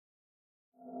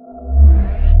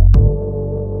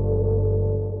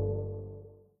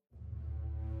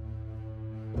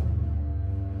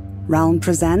Realm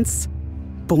presents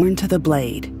Born to the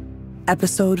Blade,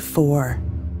 Episode 4.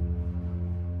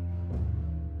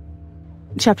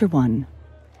 Chapter 1.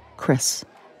 Kris.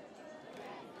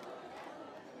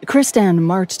 Kris then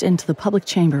marched into the public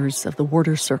chambers of the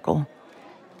Warder's Circle.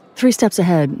 3 steps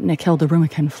ahead, Nick held the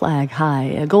Rubicon flag high,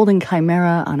 a golden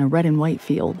chimera on a red and white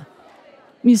field.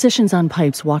 Musicians on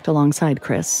pipes walked alongside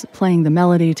Kris, playing the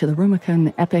melody to the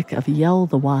Rubicon epic of Yell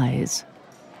the Wise.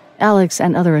 Alex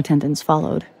and other attendants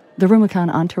followed, the Rubicon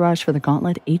entourage for the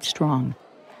Gauntlet 8 strong.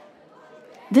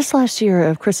 This last year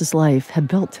of Kris's life had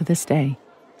built to this day.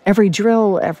 Every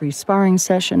drill, every sparring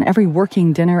session, every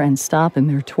working dinner and stop in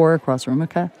their tour across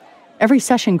Rumica, every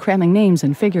session cramming names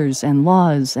and figures and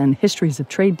laws and histories of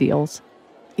trade deals.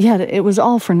 Yet it was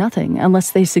all for nothing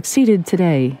unless they succeeded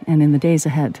today and in the days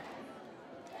ahead.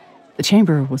 The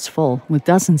chamber was full, with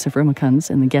dozens of Rumicans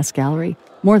in the guest gallery,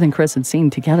 more than Kris had seen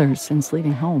together since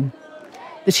leaving home.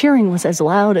 The cheering was as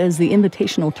loud as the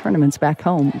invitational tournaments back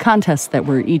home, contests that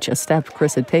were each a step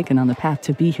Kris had taken on the path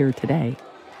to be here today.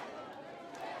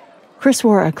 Kris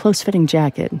wore a close-fitting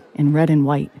jacket in red and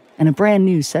white and a brand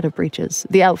new set of breeches,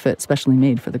 the outfit specially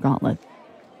made for the Gauntlet.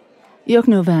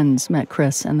 Yokno Vens met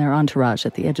Kris and their entourage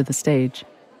at the edge of the stage.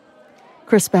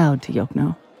 Kris bowed to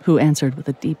Yokno, who answered with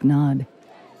a deep nod.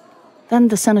 Then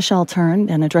the seneschal turned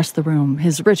and addressed the room,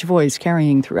 his rich voice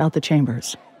carrying throughout the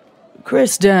chambers.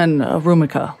 Kris Den of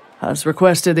Rumica has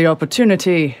requested the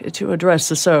opportunity to address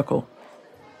the circle.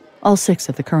 All 6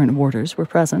 of the current warders were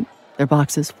present, their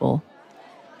boxes full.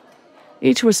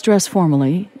 Each was dressed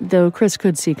formally, though Kris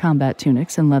could see combat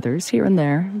tunics and leathers here and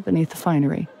there beneath the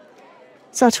finery.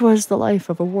 Such was the life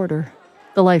of a warder,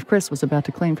 the life Kris was about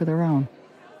to claim for their own.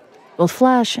 Both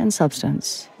flash and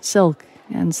substance, silk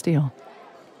and steel.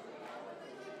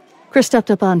 Kris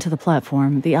stepped up onto the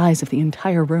platform, the eyes of the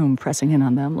entire room pressing in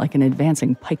on them like an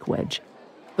advancing pike wedge.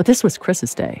 But this was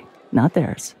Kris's day, not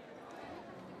theirs.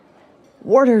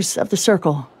 Warders of the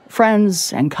Circle,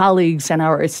 friends and colleagues and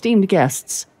our esteemed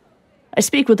guests, I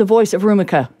speak with the voice of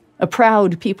Rumica, a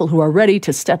proud people who are ready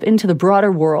to step into the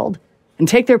broader world and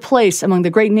take their place among the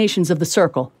great nations of the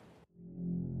Circle.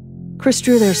 Kris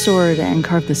drew their sword and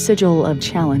carved the sigil of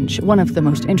challenge, one of the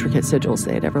most intricate sigils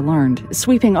they had ever learned,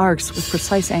 sweeping arcs with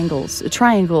precise angles,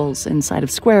 triangles inside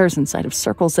of squares inside of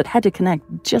circles that had to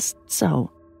connect just so.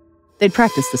 They'd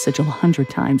practiced the sigil 100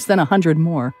 times, then 100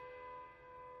 more.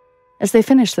 As they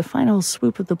finished the final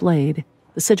swoop of the blade,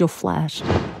 the sigil flashed.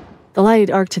 The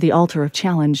light arced to the altar of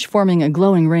challenge, forming a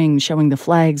glowing ring showing the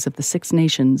flags of the 6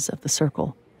 nations of the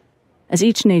Circle. As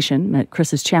each nation met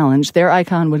Kris's challenge, their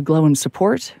icon would glow in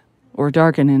support or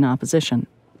darken in opposition.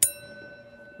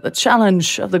 The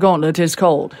challenge of the Gauntlet is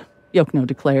called, Yokno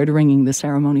declared, ringing the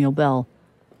ceremonial bell.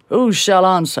 Who shall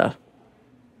answer?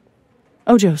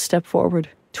 Ojo stepped forward,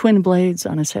 twin blades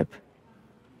on his hip.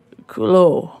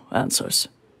 Kulo answers.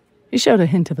 He showed a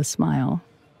hint of a smile.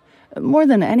 More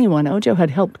than anyone, Ojo had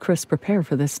helped Kris prepare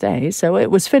for this day, so it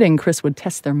was fitting Kris would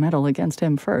test their mettle against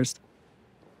him first.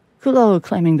 Kulo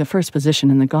claiming the first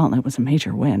position in the Gauntlet was a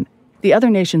major win. The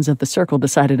other nations of the Circle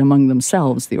decided among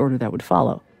themselves the order that would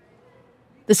follow.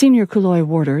 The senior Kuloi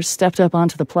warders stepped up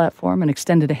onto the platform and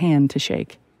extended a hand to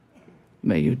shake.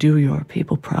 May you do your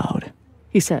people proud,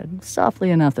 he said,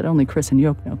 softly enough that only Kris and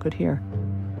Yokno could hear.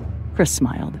 Kris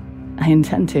smiled. I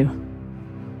intend to.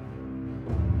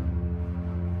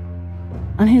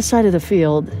 On his side of the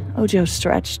field, Ojo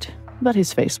stretched, but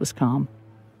his face was calm.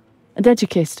 A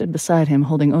Dejuke stood beside him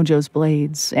holding Ojo's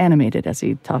blades, animated as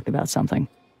he talked about something.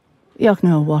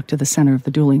 Yokno walked to the center of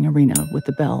the dueling arena with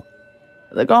the bell.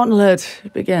 The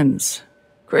Gauntlet begins.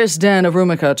 Kris Den of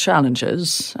Rumica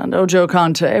challenges, and Ojo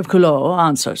Kante of Kulo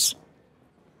answers.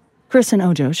 Kris and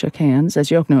Ojo shook hands as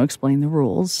Yokno explained the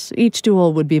rules. Each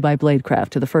duel would be by bladecraft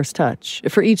to the first touch.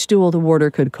 For each duel, the warder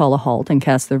could call a halt and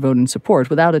cast their vote in support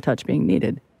without a touch being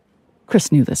needed.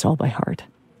 Kris knew this all by heart.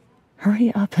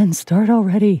 Hurry up and start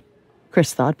already,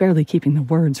 Kris thought, barely keeping the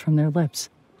words from their lips.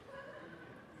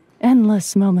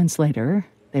 Endless moments later,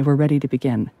 they were ready to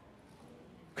begin.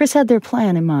 Kris had their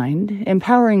plan in mind,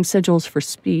 empowering sigils for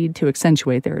speed to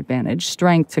accentuate their advantage,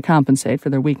 strength to compensate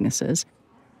for their weaknesses,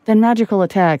 then magical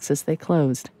attacks as they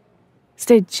closed.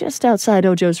 Stay just outside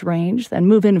Ojo's range, then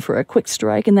move in for a quick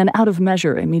strike, and then out of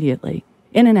measure immediately.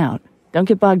 In and out. Don't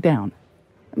get bogged down.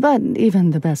 But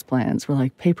even the best plans were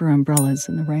like paper umbrellas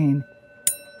in the rain.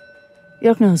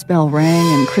 Yokno's bell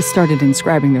rang, and Kris started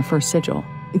inscribing their first sigil.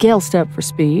 Gale Step for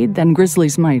speed, then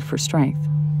Grizzly's Might for strength.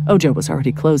 Ojo was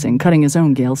already closing, cutting his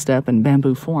own Gale Step and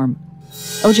bamboo form.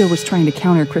 Ojo was trying to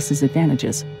counter Kris's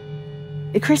advantages.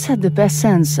 Kris had the best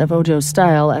sense of Ojo's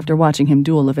style after watching him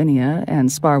duel Lavinia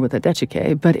and spar with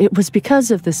Adechike, but it was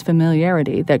because of this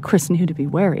familiarity that Kris knew to be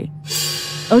wary.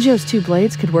 Ojo's two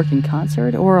blades could work in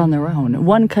concert or on their own,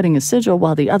 one cutting a sigil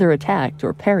while the other attacked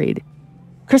or parried.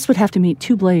 Kris would have to meet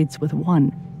two blades with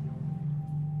one.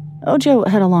 Ojo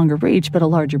had a longer reach but a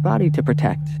larger body to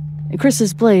protect.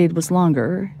 Kris's blade was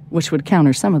longer, which would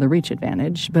counter some of the reach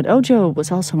advantage, but Ojo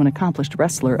was also an accomplished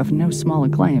wrestler of no small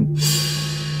acclaim.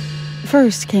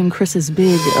 First came Kris's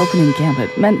big opening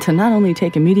gambit, meant to not only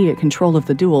take immediate control of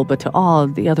the duel, but to awe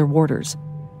the other warders.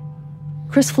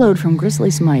 Kris flowed from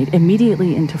Grizzly's Might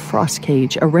immediately into Frost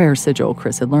Cage, a rare sigil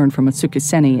Kris had learned from a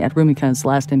Tsukiseni at Rumika's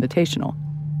last invitational.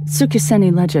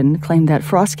 Tsukiseni legend claimed that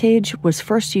Frost Cage was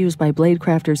first used by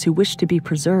bladecrafters who wished to be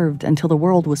preserved until the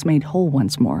world was made whole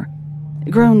once more.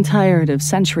 Grown tired of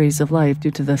centuries of life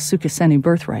due to the Tsukiseni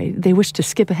birthright, they wished to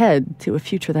skip ahead to a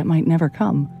future that might never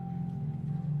come.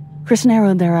 Kris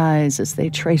narrowed their eyes as they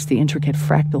traced the intricate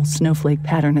fractal snowflake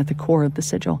pattern at the core of the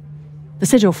sigil. The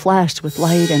sigil flashed with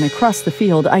light, and across the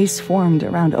field, ice formed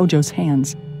around Ojo's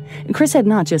hands. Kris had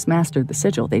not just mastered the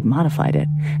sigil, they'd modified it.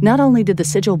 Not only did the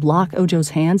sigil block Ojo's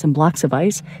hands and blocks of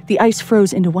ice, the ice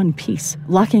froze into one piece,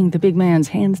 locking the big man's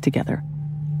hands together.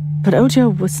 But Ojo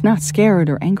was not scared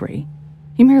or angry.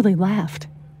 He merely laughed.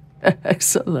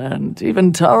 Excellent.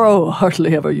 Even Taro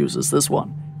hardly ever uses this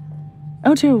one.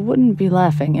 Ojo wouldn't be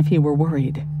laughing if he were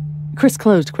worried. Kris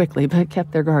closed quickly, but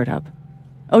kept their guard up.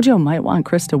 Ojo might want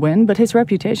Kris to win, but his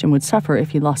reputation would suffer if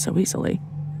he lost so easily.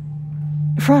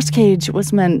 Frost Cage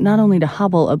was meant not only to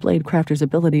hobble a bladecrafter's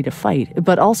ability to fight,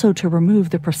 but also to remove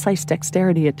the precise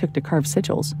dexterity it took to carve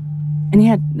sigils. And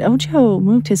yet, Ojo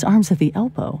moved his arms at the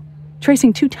elbow,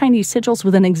 tracing two tiny sigils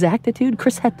with an exactitude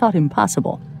Kris had thought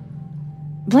impossible.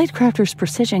 Bladecrafter's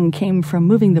precision came from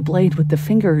moving the blade with the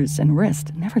fingers and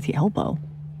wrist, never the elbow.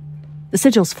 The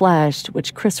sigils flashed,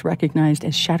 which Kris recognized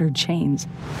as shattered chains.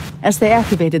 As they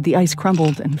activated, the ice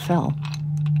crumbled and fell.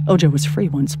 Ojo was free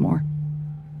once more.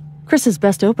 Kris's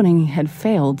best opening had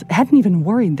failed, hadn't even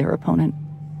worried their opponent.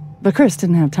 But Kris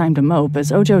didn't have time to mope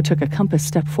as Ojo took a compass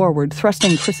step forward,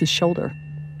 thrusting Kris's shoulder.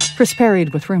 Kris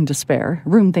parried with room to spare,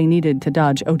 room they needed to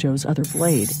dodge Ojo's other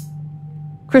blade.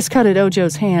 Kris cut at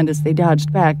Ojo's hand as they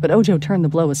dodged back, but Ojo turned the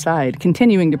blow aside,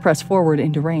 continuing to press forward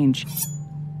into range.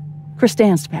 Kris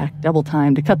danced back,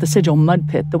 double-timed, to cut the sigil mud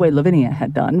pit the way Lavinia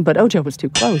had done, but Ojo was too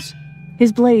close.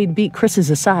 His blade beat Kris's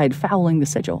aside, fouling the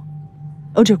sigil.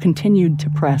 Ojo continued to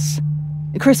press.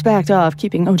 Kris backed off,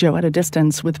 keeping Ojo at a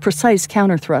distance, with precise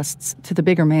counter-thrusts to the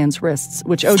bigger man's wrists,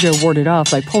 which Ojo warded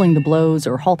off by pulling the blows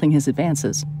or halting his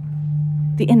advances.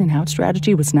 The in-and-out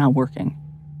strategy was now working.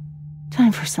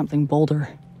 Time for something bolder,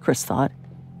 Kris thought.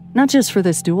 Not just for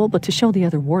this duel, but to show the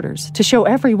other warders, to show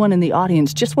everyone in the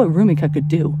audience just what Rumika could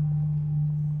do.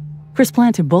 Kris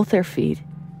planted both their feet,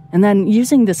 and then,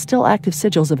 using the still-active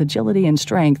sigils of agility and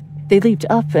strength, they leaped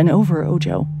up and over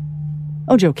Ojo.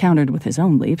 Ojo countered with his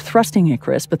own leap, thrusting at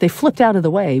Kris, but they flipped out of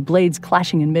the way, blades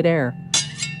clashing in midair.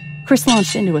 Kris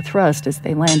launched into a thrust as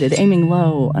they landed, aiming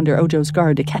low under Ojo's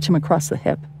guard to catch him across the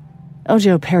hip.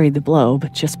 Ojo parried the blow,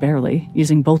 but just barely,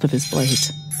 using both of his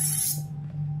blades.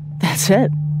 That's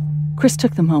it. Kris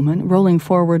took the moment, rolling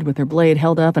forward with her blade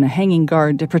held up and a hanging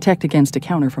guard to protect against a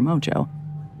counter from Ojo.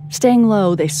 Staying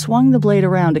low, they swung the blade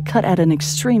around to cut at an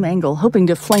extreme angle, hoping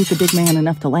to flank the big man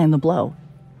enough to land the blow.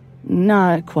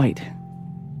 Not quite.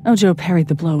 Ojo parried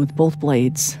the blow with both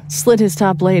blades, slid his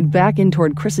top blade back in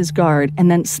toward Kris's guard, and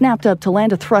then snapped up to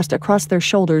land a thrust across their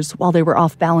shoulders while they were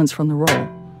off balance from the roll.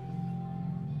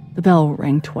 The bell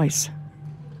rang twice.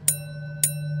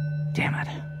 Damn it,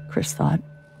 Kris thought.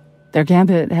 Their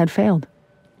gambit had failed.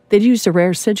 They'd used a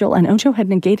rare sigil, and Ojo had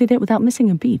negated it without missing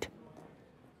a beat.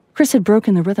 Kris had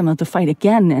broken the rhythm of the fight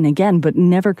again and again, but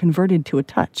never converted to a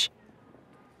touch.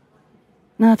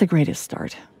 Not the greatest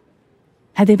start.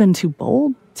 Had they been too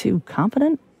bold? Too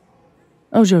confident?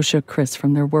 Ojo shook Kris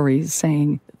from their worries,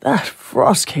 saying, That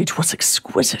frost cage was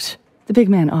exquisite. The big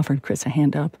man offered Kris a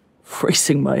hand up.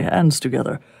 Freezing my hands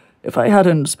together. If I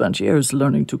hadn't spent years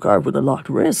learning to carve with a locked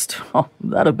wrist,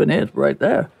 that'd have been it right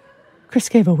there. Kris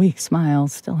gave a weak smile,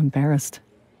 still embarrassed.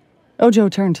 Ojo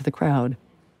turned to the crowd.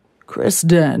 Kris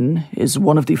Den is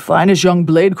one of the finest young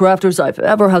blade crafters I've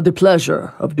ever had the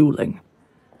pleasure of dueling.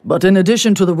 But in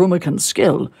addition to the Rumikan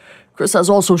skill, Kris has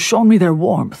also shown me their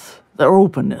warmth, their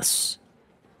openness.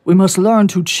 We must learn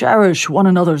to cherish one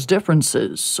another's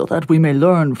differences so that we may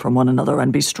learn from one another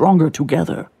and be stronger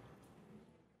together.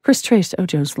 Kris traced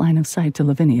Ojo's line of sight to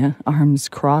Lavinia, arms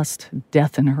crossed,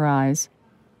 death in her eyes.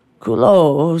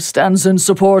 Kulo stands in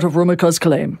support of Rumika's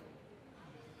claim.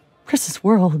 Kris's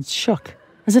world shook,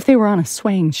 as if they were on a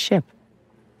swaying ship.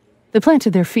 They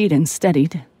planted their feet and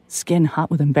steadied, skin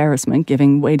hot with embarrassment,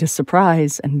 giving way to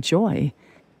surprise and joy.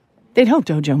 They'd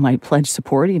hoped Ojo might pledge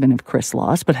support even if Kris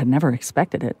lost, but had never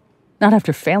expected it, not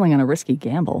after failing on a risky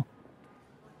gamble.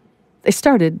 They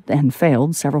started and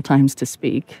failed several times to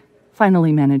speak,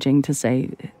 finally managing to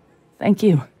say, "Thank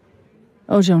you."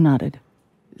 Ojo nodded.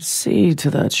 See to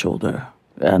that shoulder.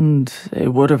 And a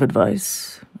word of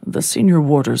advice. The senior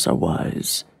warders are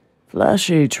wise.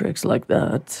 Flashy tricks like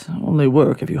that only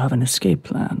work if you have an escape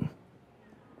plan.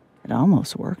 It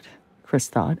almost worked, Kris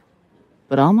thought.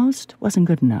 But almost wasn't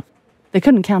good enough. They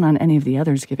couldn't count on any of the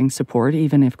others giving support,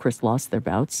 even if Kris lost their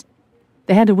bouts.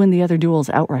 They had to win the other duels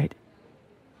outright.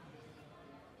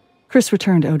 Kris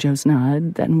returned Ojo's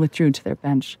nod, then withdrew to their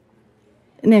bench.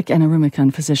 Nick and a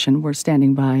Rumicon physician were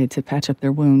standing by to patch up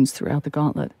their wounds throughout the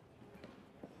Gauntlet.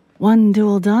 1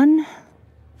 duel done,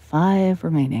 5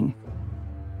 remaining.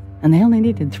 And they only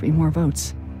needed 3 more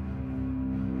votes.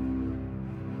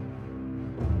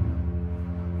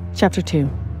 Chapter 2.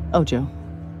 Ojo.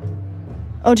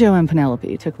 Ojo and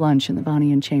Penelope took lunch in the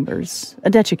Vanian chambers.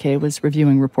 Adechike was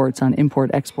reviewing reports on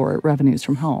import-export revenues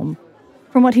from home.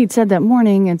 From what he'd said that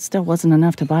morning, it still wasn't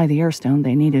enough to buy the airstone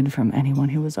they needed from anyone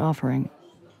who was offering.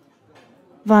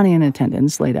 Vanian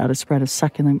attendants laid out a spread of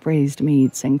succulent braised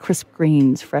meats and crisp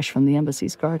greens fresh from the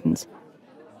embassy's gardens.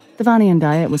 The Vanian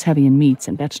diet was heavy in meats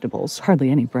and vegetables, hardly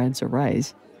any breads or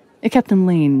rice. It kept them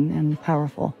lean and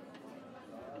powerful.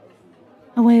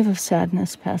 A wave of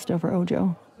sadness passed over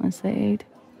Ojo as they ate.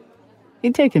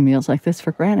 He'd taken meals like this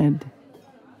for granted,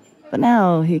 but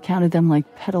now he counted them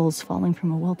like petals falling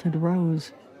from a wilted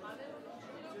rose.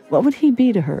 What would he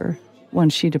be to her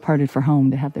once she departed for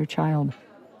home to have their child?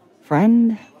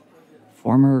 Friend?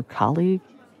 Former colleague?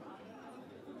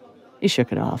 He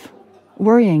shook it off.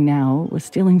 Worrying now was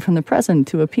stealing from the present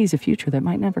to appease a future that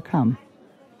might never come.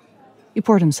 He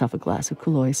poured himself a glass of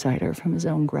Kuloi cider from his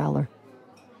own growler.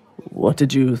 What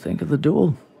did you think of the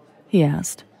duel? He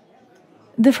asked.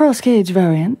 The frost cage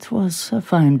variant was a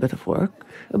fine bit of work,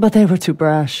 but they were too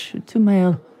brash, too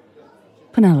male.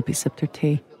 Penelope sipped her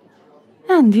tea.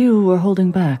 And you were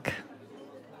holding back.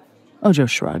 Ojo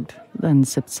shrugged, then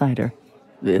sipped cider.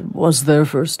 It was their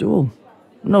first duel.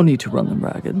 No need to run them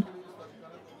ragged.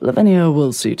 Lavinia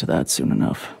will see to that soon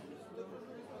enough.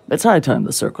 It's high time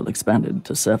the circle expanded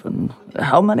to 7.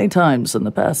 How many times in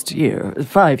the past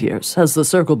 5 years, has the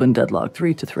circle been deadlocked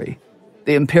 3-3?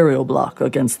 The Imperial bloc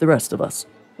against the rest of us.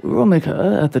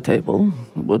 Rumika, at the table,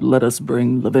 would let us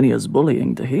bring Lavinia's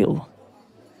bullying to heel.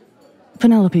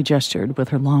 Penelope gestured with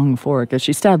her long fork as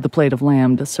she stabbed the plate of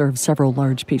lamb to serve several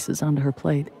large pieces onto her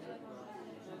plate.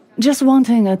 Just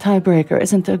wanting a tiebreaker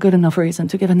isn't a good enough reason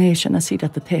to give a nation a seat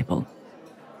at the table.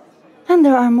 And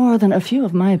there are more than a few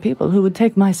of my people who would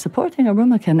take my supporting a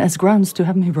Rumican as grounds to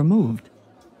have me removed.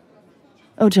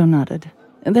 Ojo nodded.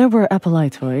 There were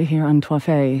Appolitoi here on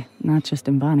Toifei, not just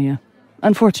in Vania.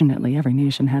 Unfortunately, every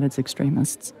nation had its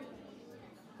extremists.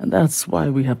 And that's why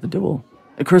we have the duel.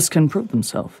 Kris can prove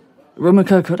himself.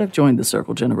 Rumika could have joined the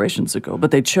circle generations ago,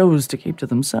 but they chose to keep to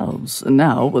themselves. And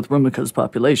now, with Rumika's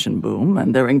population boom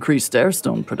and their increased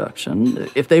airstone production,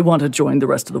 if they want to join the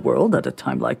rest of the world at a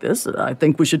time like this, I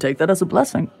think we should take that as a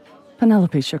blessing.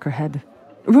 Penelope shook her head.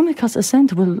 Rumika's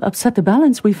ascent will upset the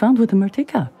balance we found with the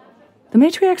Murtika. The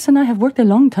matriarchs and I have worked a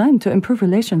long time to improve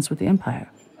relations with the Empire,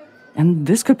 and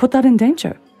this could put that in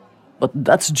danger. But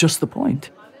that's just the point.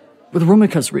 With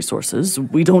Rumika's resources,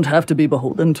 we don't have to be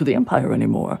beholden to the Empire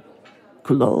anymore.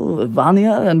 Kulo,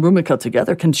 Vania, and Rumika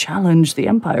together can challenge the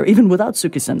Empire, even without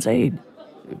Suki-sen's aid.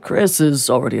 Kris is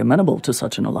already amenable to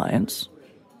such an alliance.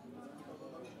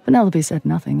 Penelope said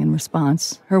nothing in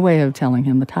response, her way of telling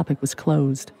him the topic was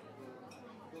closed.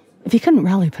 If he couldn't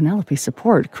rally Penelope's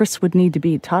support, Kris would need to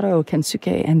beat Taro,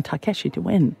 Kensuke, and Takeshi to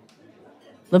win.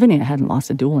 Lavinia hadn't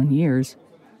lost a duel in years,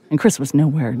 and Kris was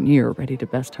nowhere near ready to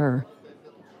best her.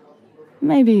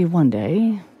 Maybe one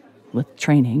day, with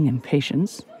training and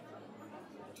patience.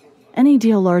 Any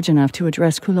deal large enough to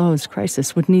address Kulo's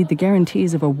crisis would need the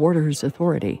guarantees of a warder's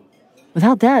authority.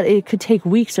 Without that, it could take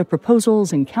weeks of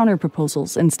proposals and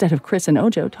counter-proposals instead of Kris and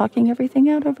Ojo talking everything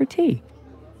out over tea.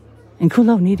 And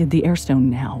Kulo needed the airstone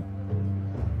now.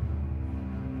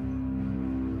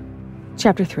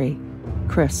 Chapter 3.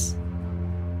 Kris.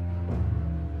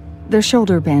 Their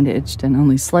shoulder bandaged and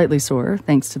only slightly sore,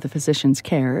 thanks to the physician's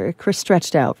care, Kris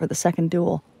stretched out for the second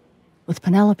duel, with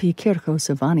Penelope Kirkos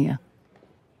of Vania.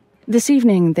 This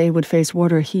evening, they would face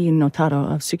Warder Hi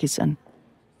Notaro of Suki-sen.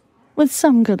 With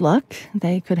some good luck,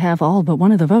 they could have all but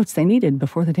one of the votes they needed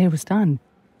before the day was done.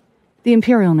 The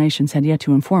Imperial nations had yet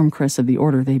to inform Kris of the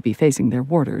order they'd be facing their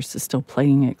warders, still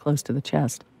playing it close to the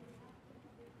chest.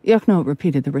 Yokno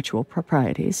repeated the ritual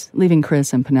proprieties, leaving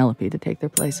Kris and Penelope to take their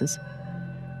places.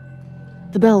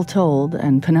 The bell tolled,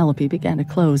 and Penelope began to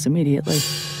close immediately.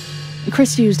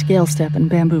 Kris used Gale Step and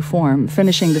Bamboo Form,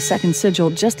 finishing the second sigil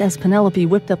just as Penelope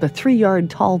whipped up a 3-yard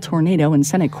tall tornado and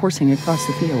sent it coursing across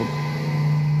the field.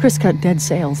 Kris cut dead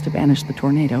sails to banish the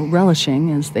tornado,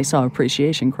 relishing as they saw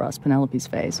appreciation cross Penelope's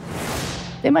face.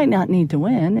 They might not need to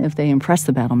win if they impress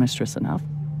the battle mistress enough.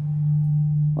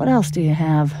 What else do you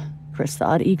have? Kris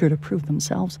thought, eager to prove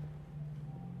themselves.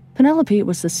 Penelope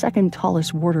was the second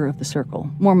tallest warder of the circle,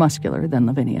 more muscular than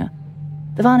Lavinia.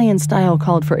 The Vanian style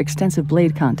called for extensive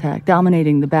blade contact,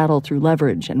 dominating the battle through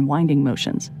leverage and winding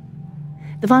motions.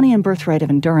 The Vanian birthright of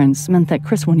endurance meant that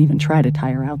Kris wouldn't even try to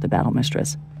tire out the battle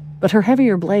mistress, but her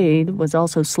heavier blade was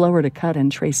also slower to cut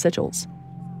and trace sigils.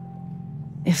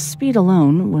 If speed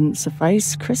alone wouldn't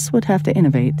suffice, Kris would have to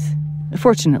innovate.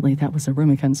 Fortunately, that was a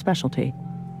Rumikan's specialty.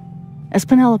 As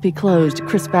Penelope closed,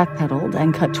 Kris backpedaled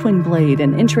and cut twin blade,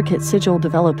 an intricate sigil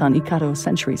developed on Ikaro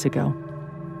centuries ago.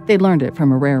 They'd learned it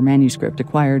from a rare manuscript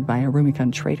acquired by a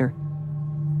Rumikan trader.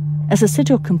 As the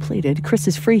sigil completed,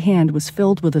 Kris's free hand was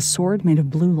filled with a sword made of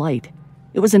blue light.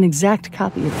 It was an exact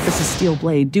copy of Kris's steel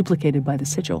blade, duplicated by the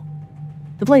sigil.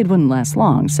 The blade wouldn't last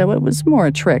long, so it was more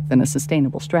a trick than a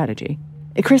sustainable strategy.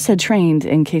 Kris had trained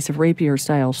in case of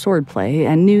rapier-style swordplay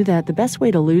and knew that the best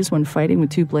way to lose when fighting with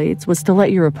 2 blades was to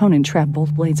let your opponent trap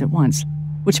both blades at once,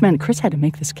 which meant Kris had to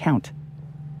make this count.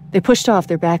 They pushed off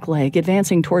their back leg,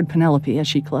 advancing toward Penelope as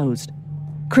she closed.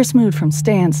 Kris moved from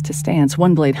stance to stance,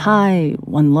 one blade high,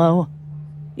 one low.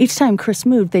 Each time Kris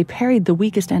moved, they parried the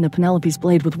weakest end of Penelope's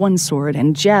blade with one sword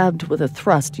and jabbed with a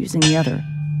thrust using the other.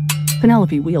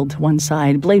 Penelope wheeled to one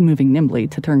side, blade moving nimbly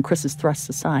to turn Kris's thrusts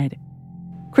aside.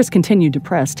 Kris continued to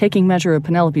press, taking measure of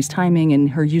Penelope's timing and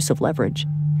her use of leverage.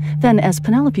 Then, as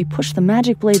Penelope pushed the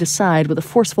magic blade aside with a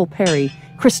forceful parry,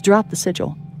 Kris dropped the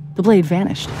sigil. The blade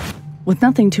vanished. With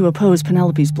nothing to oppose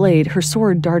Penelope's blade, her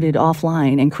sword darted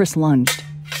offline and Kris lunged.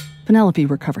 Penelope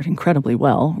recovered incredibly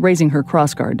well, raising her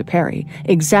crossguard to parry,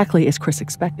 exactly as Kris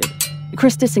expected.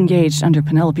 Kris disengaged under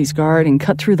Penelope's guard and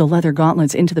cut through the leather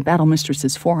gauntlets into the battle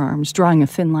mistress's forearms, drawing a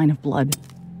thin line of blood.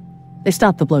 They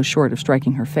stopped the blow short of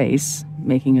striking her face,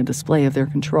 making a display of their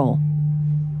control.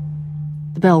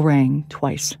 The bell rang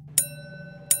twice.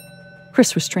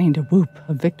 Kris restrained a whoop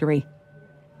of victory.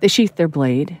 They sheathed their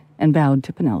blade and bowed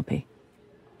to Penelope.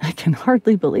 I can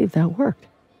hardly believe that worked,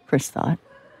 Kris thought.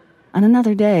 On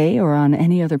another day, or on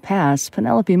any other pass,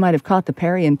 Penelope might have caught the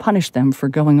parry and punished them for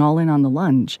going all in on the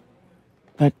lunge.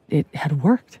 But it had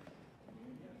worked.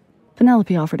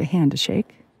 Penelope offered a hand to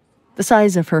shake. The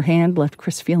size of her hand left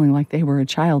Kris feeling like they were a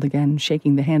child again,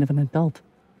 shaking the hand of an adult.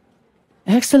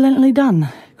 Excellently done,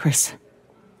 Kris.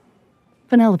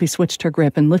 Penelope switched her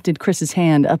grip and lifted Kris's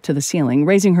hand up to the ceiling,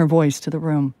 raising her voice to the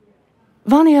room.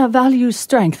 Vania values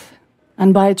strength,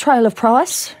 and by trial of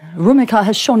prowess, Rumika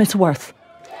has shown its worth.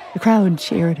 The crowd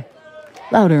cheered.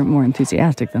 Louder, more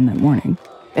enthusiastic than that morning.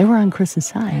 They were on Kris's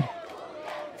side.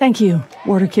 Thank you,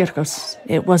 Warder Kirkos.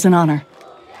 It was an honor.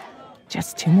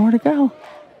 Just 2 more to go.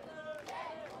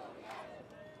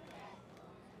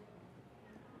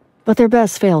 But their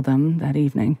best failed them that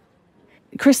evening.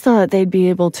 Kris thought they'd be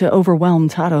able to overwhelm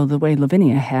Tato the way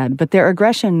Lavinia had, but their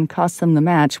aggression cost them the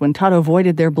match when Tato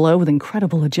avoided their blow with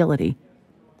incredible agility.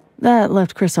 That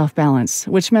left Kris off balance,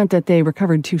 which meant that they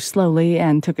recovered too slowly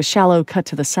and took a shallow cut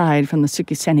to the side from the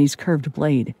Tsukiseni's curved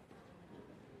blade.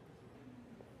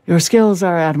 Your skills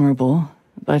are admirable,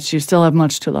 but you still have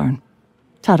much to learn,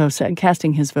 Tato said,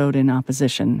 casting his vote in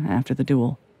opposition after the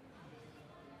duel.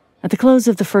 At the close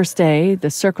of the first day,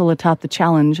 the circle atop the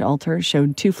challenge altar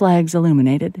showed 2 flags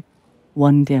illuminated,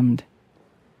 1 dimmed.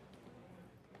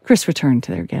 Kris returned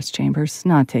to their guest chambers,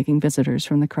 not taking visitors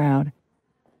from the crowd.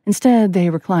 Instead, they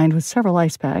reclined with several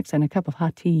ice packs and a cup of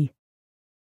hot tea.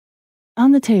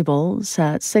 On the table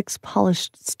sat 6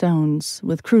 polished stones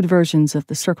with crude versions of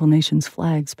the Circle Nation's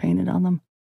flags painted on them.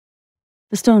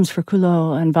 The stones for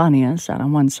Kulo and Vania sat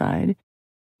on one side,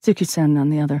 Tsukisen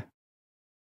on the other.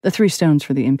 The 3 stones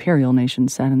for the Imperial Nation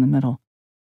sat in the middle.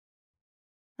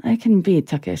 I can beat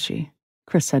Takeshi,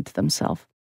 Kris said to himself.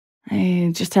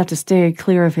 I just have to stay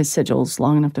clear of his sigils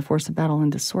long enough to force a battle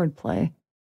into swordplay.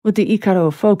 With the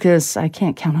Ikaro focus, I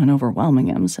can't count on overwhelming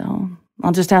him, so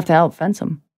I'll just have to outfence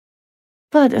him.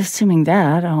 But assuming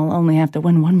that, I'll only have to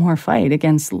win 1 more fight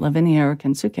against Lavinia or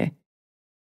Kensuke.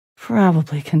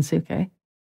 Probably Kensuke.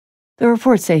 The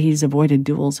reports say he's avoided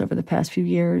duels over the past few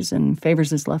years and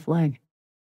favors his left leg.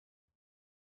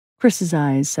 Kris's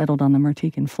eyes settled on the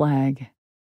Mertican flag.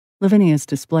 Lavinia's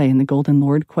display in the Golden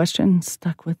Lord question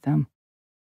stuck with them.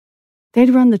 They'd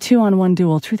run the 2-on-1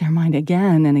 duel through their mind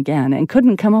again and again and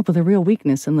couldn't come up with a real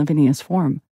weakness in Lavinia's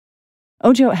form.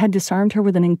 Ojo had disarmed her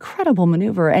with an incredible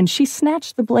maneuver, and she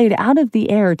snatched the blade out of the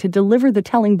air to deliver the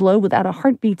telling blow without a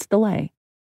heartbeat's delay.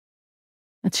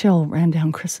 A chill ran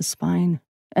down Kris's spine,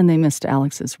 and they missed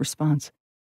Alex's response.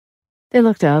 They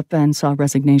looked up and saw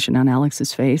resignation on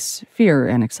Alex's face, fear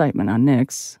and excitement on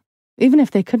Nick's. Even if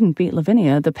they couldn't beat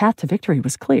Lavinia, the path to victory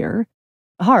was clear.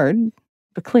 Hard,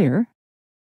 but clear.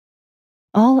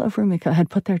 All of Rumika had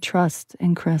put their trust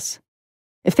in Kris.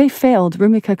 If they failed,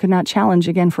 Rumika could not challenge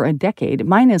again for a decade,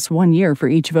 minus 1 year for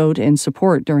each vote in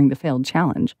support during the failed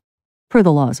challenge, per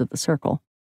the laws of the circle.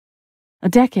 A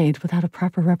decade without a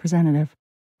proper representative,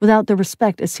 without the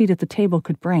respect a seat at the table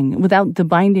could bring, without the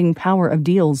binding power of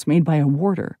deals made by a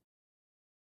warder.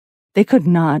 They could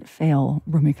not fail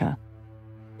Rumika.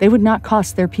 They would not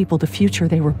cost their people the future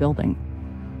they were building.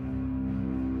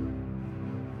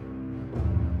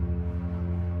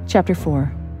 Chapter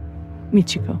 4.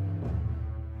 Michiko.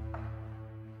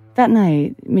 That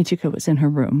night, Michiko was in her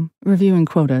room, reviewing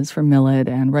quotas for millet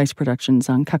and rice productions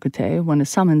on Kakute when a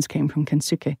summons came from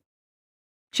Kensuke.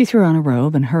 She threw on a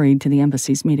robe and hurried to the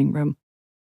embassy's meeting room.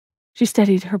 She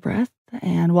steadied her breath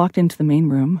and walked into the main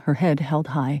room, her head held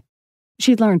high.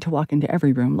 She'd learned to walk into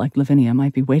every room like Lavinia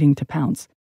might be waiting to pounce.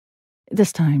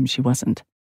 This time, she wasn't.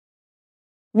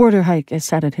 Warder Heike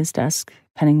sat at his desk,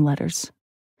 penning letters.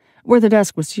 Where the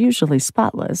desk was usually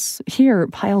spotless, here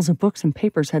piles of books and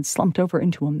papers had slumped over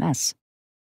into a mess.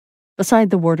 Beside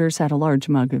the warder sat a large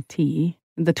mug of tea.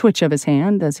 The twitch of his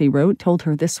hand as he wrote told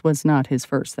her this was not his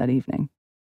first that evening.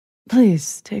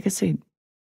 "Please, take a seat."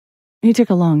 He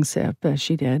took a long sip, as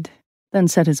she did, then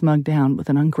set his mug down with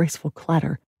an ungraceful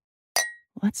clatter.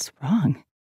 What's wrong?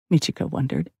 Michiko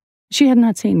wondered. She had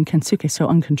not seen Kensuke so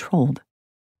uncontrolled.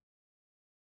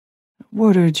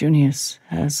 "Warder Junius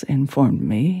has informed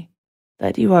me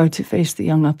that you are to face the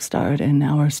young upstart in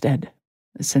our stead,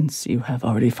 since you have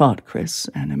already fought Kris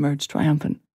and emerged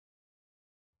triumphant."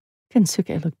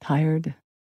 Kensuke looked tired,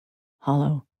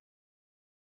 hollow.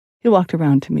 He walked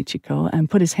around to Michiko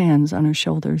and put his hands on her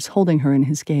shoulders, holding her in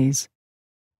his gaze.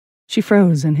 She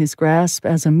froze in his grasp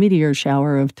as a meteor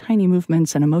shower of tiny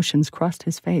movements and emotions crossed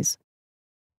his face.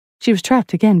 She was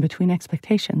trapped again between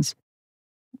expectations.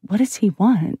 What does he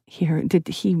want here? Did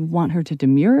he want her to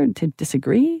demur, to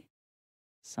disagree?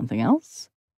 Something else?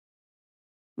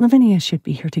 Lavinia should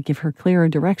be here to give her clearer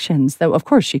directions, though of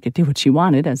course she could do what she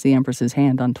wanted as the Empress's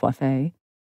hand on Toifei.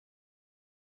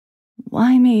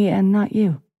 "Why me and not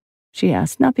you?" she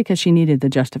asked, not because she needed the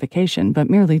justification,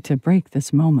 but merely to break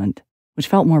this moment, which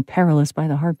felt more perilous by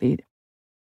the heartbeat.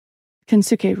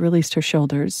 Kensuke released her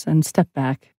shoulders and stepped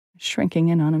back, shrinking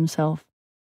in on himself.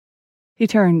 He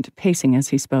turned, pacing as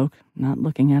he spoke, not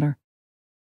looking at her.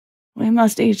 "We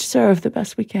must each serve the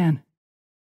best we can.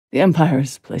 The Empire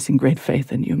is placing great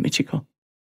faith in you, Michiko.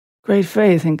 Great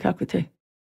faith in Kakute.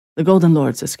 The Golden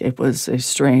Lord's escape was a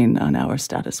strain on our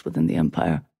status within the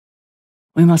Empire.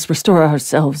 We must restore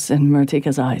ourselves in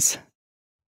Murtika's eyes."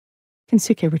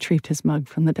 Kensuke retrieved his mug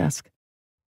from the desk.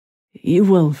 "You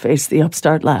will face the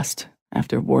upstart last,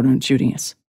 after Warder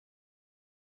Junius."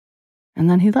 And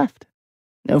then he left.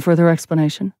 No further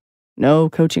explanation. No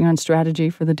coaching on strategy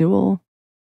for the duel.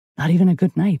 Not even a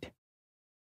good night.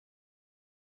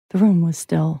 The room was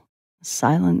still,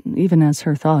 silent, even as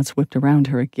her thoughts whipped around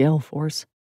her at gale force.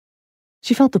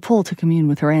 She felt the pull to commune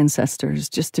with her ancestors,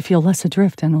 just to feel less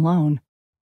adrift and alone.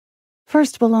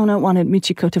 First, Bologna wanted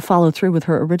Michiko to follow through with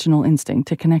her original instinct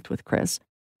to connect with Kris.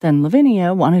 Then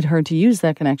Lavinia wanted her to use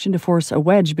that connection to force a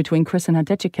wedge between Kris and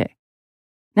Adechike.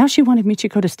 Now she wanted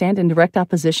Michiko to stand in direct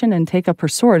opposition and take up her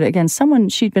sword against someone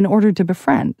she'd been ordered to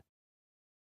befriend.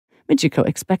 Michiko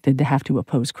expected to have to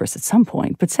oppose Kris at some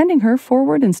point, but sending her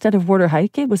forward instead of Warder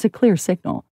Heike was a clear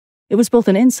signal. It was both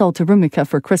an insult to Rumika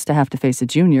for Kris to have to face a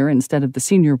junior instead of the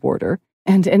senior warder,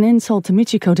 and an insult to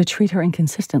Michiko to treat her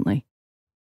inconsistently.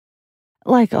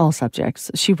 Like all subjects,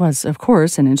 she was, of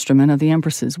course, an instrument of the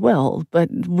Empress's will, but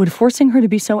would forcing her to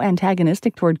be so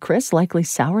antagonistic toward Kris likely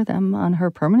sour them on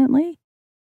her permanently?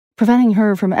 Preventing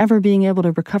her from ever being able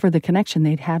to recover the connection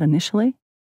they'd had initially?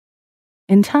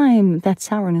 In time, that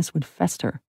sourness would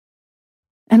fester.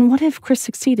 And what if Kris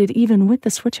succeeded even with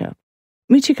the switch-up?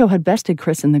 Michiko had bested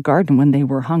Kris in the garden when they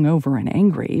were hungover and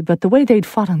angry, but the way they'd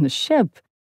fought on the ship,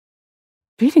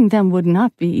 beating them would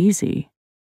not be easy.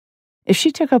 If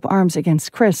she took up arms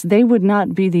against Kris, they would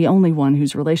not be the only one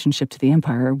whose relationship to the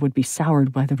Empire would be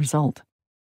soured by the result.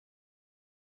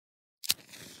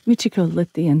 Michiko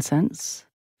lit the incense,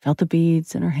 felt the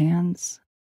beads in her hands,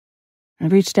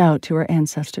 and reached out to her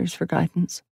ancestors for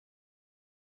guidance.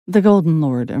 The Golden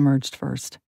Lord emerged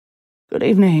first. Good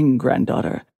evening,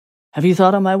 granddaughter. Have you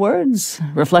thought on my words?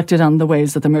 Reflected on the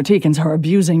ways that the Mertikans are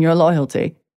abusing your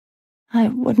loyalty? I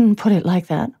wouldn't put it like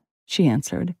that, she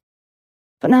answered.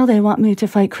 But now they want me to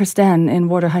fight Kris in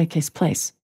Warder Heike's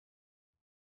place.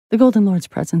 The Golden Lord's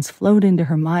presence flowed into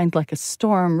her mind like a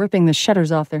storm, ripping the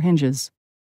shutters off their hinges.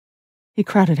 He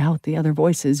crowded out the other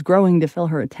voices, growing to fill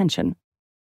her attention.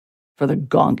 For the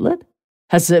Gauntlet?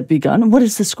 Has it begun? What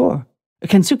is the score?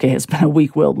 Kensuke has been a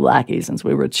weak-willed lackey since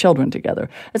we were children together.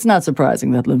 It's not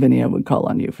surprising that Lavinia would call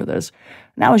on you for this.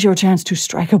 Now is your chance to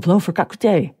strike a blow for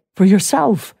Kakute, for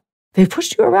yourself. They've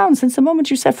pushed you around since the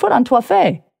moment you set foot on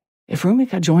Toifei. If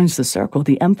Rumika joins the circle,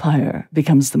 the Empire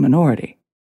becomes the minority.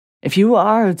 If you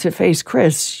are to face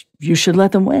Kris, you should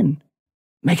let them win.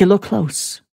 Make it look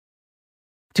close.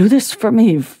 Do this for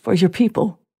me, for your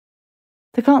people.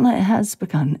 The Gauntlet has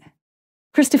begun.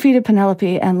 Kris defeated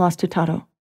Penelope and lost to Taro.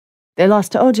 They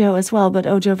lost to Ojo as well, but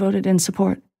Ojo voted in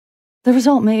support. The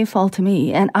result may fall to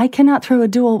me, and I cannot throw a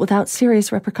duel without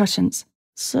serious repercussions.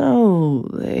 So,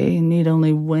 they need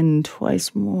only win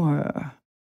twice more.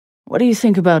 What do you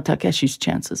think about Takeshi's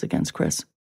chances against Kris?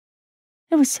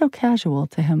 It was so casual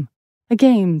to him, a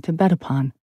game to bet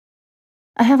upon.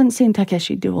 I haven't seen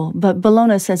Takeshi duel, but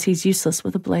Bologna says he's useless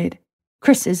with a blade.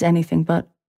 Kris is anything but.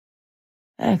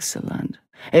 Excellent.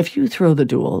 If you throw the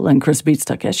duel and Kris beats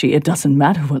Takeshi, it doesn't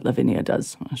matter what Lavinia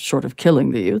does, short of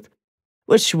killing the youth,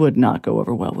 which would not go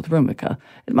over well with Rumika.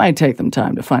 It might take them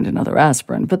time to find another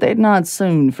aspirant, but they'd not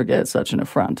soon forget such an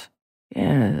affront.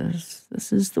 Yes,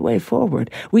 this is the way forward.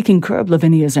 We can curb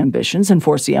Lavinia's ambitions and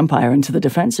force the Empire into the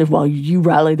defensive while you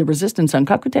rally the resistance on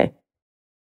Kakute.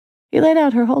 He laid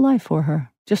out her whole life for her,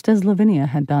 just as Lavinia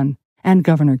had done, and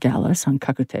Governor Gallus on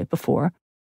Kakute before.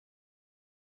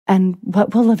 And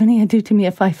what will Lavinia do to me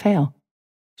if I fail?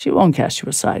 She won't cast you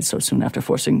aside so soon after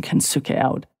forcing Kensuke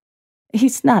out.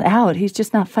 He's not out, he's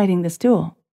just not fighting this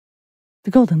duel.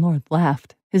 The Golden Lord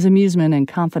laughed, his amusement and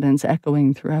confidence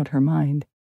echoing throughout her mind.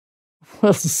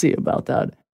 We'll see about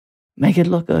that. Make it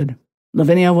look good.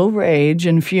 Lavinia will rage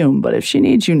and fume, but if she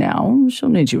needs you now, she'll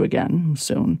need you again,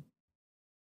 soon.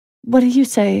 What do you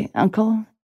say, Uncle?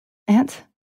 Aunt?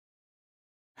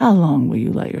 How long will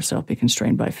you let yourself be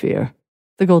constrained by fear?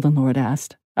 The Golden Lord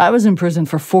asked. I was in prison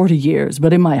for 40 years,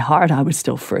 but in my heart I was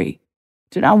still free.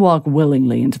 Do not walk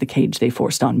willingly into the cage they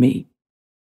forced on me.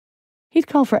 He'd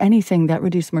call for anything that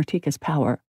reduced Mertika's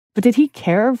power, but did he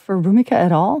care for Rumika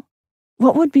at all?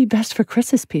 What would be best for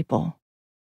Kris's people?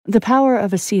 The power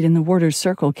of a seat in the Warder's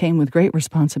Circle came with great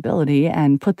responsibility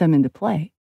and put them into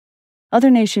play.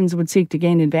 Other nations would seek to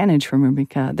gain advantage from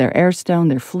Rumika, their airstone,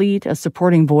 their fleet, a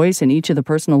supporting voice in each of the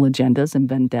personal agendas and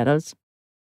vendettas.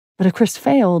 But if Kris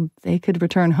failed, they could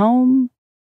return home,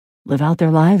 live out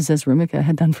their lives as Rumika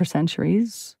had done for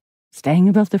centuries, staying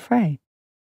above the fray.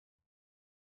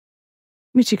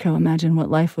 Michiko imagined what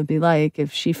life would be like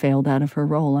if she failed out of her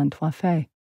role on Toifei.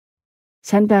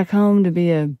 Sent back home to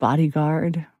be a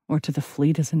bodyguard or to the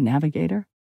fleet as a navigator?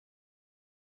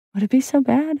 Would it be so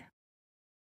bad?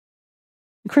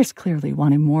 Kris clearly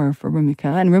wanted more for Rumika,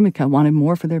 and Rumika wanted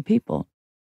more for their people.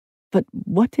 But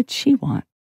what did she want?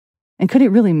 And could it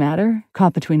really matter,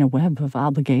 caught between a web of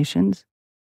obligations?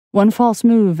 One false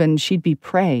move and she'd be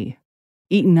prey,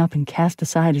 eaten up and cast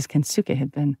aside as Kensuke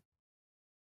had been.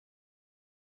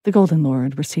 The Golden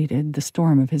Lord receded, the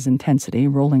storm of his intensity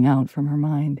rolling out from her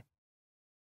mind.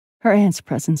 Her aunt's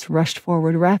presence rushed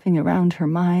forward, wrapping around her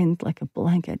mind like a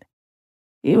blanket.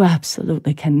 You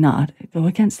absolutely cannot go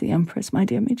against the Empress, my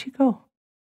dear Michiko.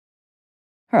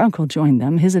 Her uncle joined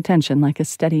them, his attention like a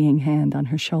steadying hand on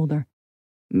her shoulder.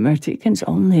 Mertikans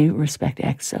only respect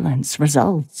excellence,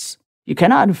 results. You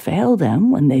cannot fail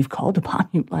them when they've called upon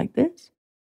you like this.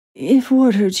 If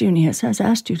Warder Junius has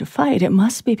asked you to fight, it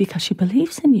must be because she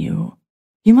believes in you.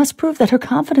 You must prove that her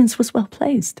confidence was well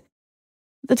placed.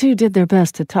 The two did their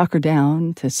best to talk her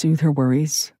down, to soothe her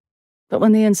worries. But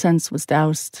when the incense was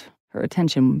doused, her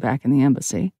attention went back in the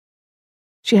embassy.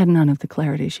 She had none of the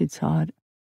clarity she'd sought.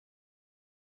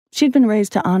 She'd been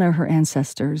raised to honor her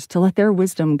ancestors, to let their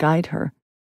wisdom guide her.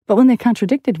 But when they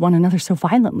contradicted one another so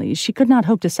violently, she could not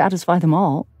hope to satisfy them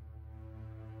all.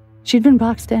 She'd been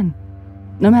boxed in.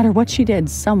 No matter what she did,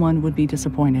 someone would be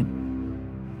disappointed.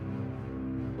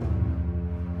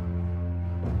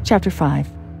 Chapter 5.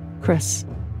 Kris.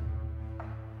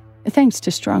 Thanks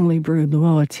to strongly brewed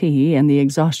Luoa tea and the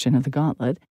exhaustion of the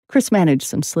Gauntlet, Kris managed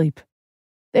some sleep.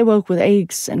 They woke with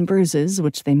aches and bruises,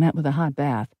 which they met with a hot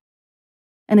bath.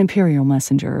 An Imperial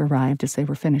messenger arrived as they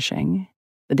were finishing,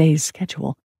 the day's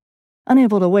schedule.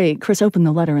 Unable to wait, Kris opened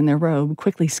the letter in their robe,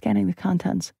 quickly scanning the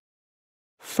contents.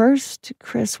 First,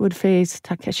 Kris would face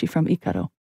Takeshi from Ikaro.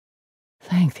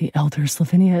 Thank the elders,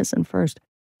 Lavinia isn't first,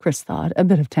 Kris thought, a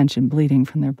bit of tension bleeding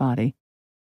from their body.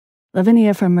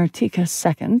 Lavinia from Mertika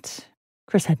second.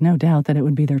 Kris had no doubt that it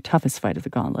would be their toughest fight of the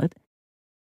gauntlet.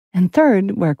 And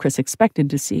third, where Kris expected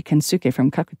to see Kensuke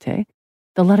from Kakute,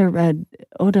 the letter read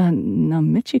Oda no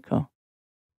Michiko.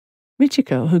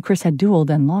 Michiko, who Kris had dueled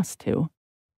and lost to.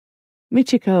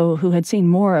 Michiko, who had seen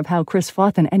more of how Kris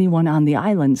fought than anyone on the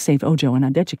island save Ojo and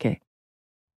Adechike.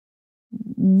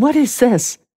 "What is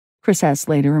this?" Kris asked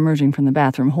later, emerging from the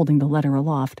bathroom holding the letter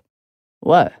aloft.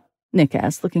 "What?" Nick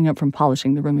asked, looking up from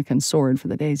polishing the Rumikan's sword for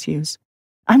the day's use.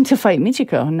 "I'm to fight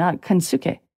Michiko, not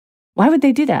Kensuke. Why would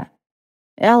they do that?"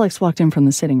 Alex walked in from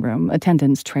the sitting room,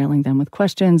 attendants trailing them with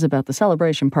questions about the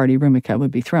celebration party Rumika would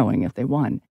be throwing if they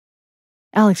won.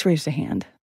 Alex raised a hand.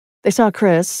 They saw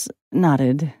Kris,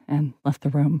 nodded, and left the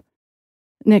room.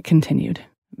 Nick continued.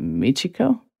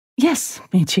 "Michiko?" "Yes,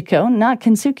 Michiko, not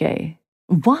Kensuke.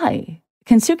 Why?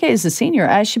 Kensuke is the senior.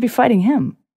 I should be fighting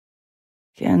him."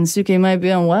 "Kensuke might be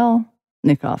unwell,"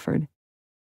 Nick offered.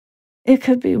 "It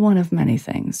could be one of many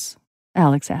things,"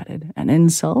 Alex added. "An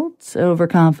insult,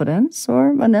 overconfidence, or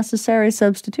a necessary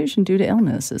substitution due to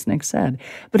illness, as Nick said.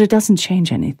 But it doesn't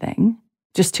change anything.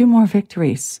 Just 2 more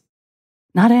victories.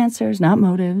 Not answers, not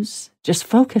motives. Just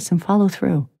focus and follow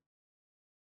through."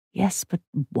 "Yes, but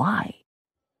why?"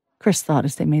 Kris thought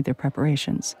as they made their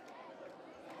preparations.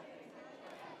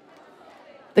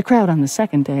 The crowd on the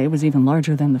second day was even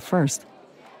larger than the first.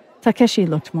 Takeshi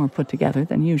looked more put together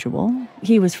than usual.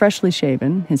 He was freshly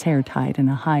shaven, his hair tied in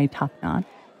a high top knot.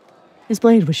 His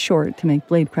blade was short to make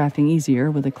blade crafting easier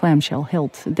with a clamshell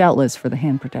hilt, doubtless for the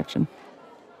hand protection.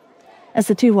 As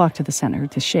the two walked to the center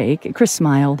to shake, Kris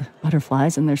smiled,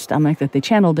 butterflies in their stomach that they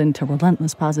channeled into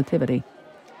relentless positivity.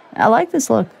 "I like this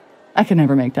look. I could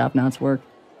never make top knots work.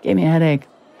 Gave me a headache."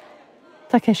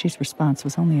 Takeshi's response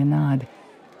was only a nod.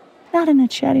 Not in a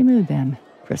chatty mood, then,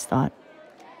 Kris thought.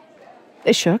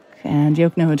 They shook, and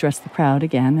Yokno addressed the crowd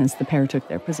again as the pair took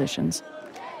their positions.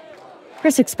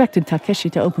 Kris expected Takeshi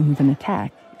to open with an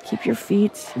attack. Keep your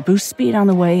feet, boost speed on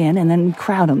the way in, and then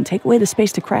crowd him, take away the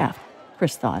space to craft,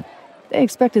 Kris thought. They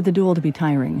expected the duel to be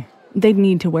tiring. They'd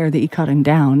need to wear the Ikarin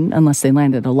down, unless they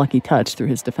landed a lucky touch through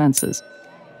his defenses.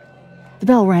 The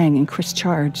bell rang and Kris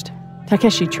charged.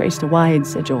 Takeshi traced a wide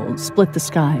sigil, split the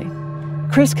sky.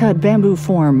 Kris cut bamboo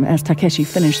form as Takeshi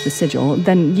finished the sigil,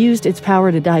 then used its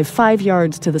power to dive 5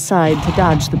 yards to the side to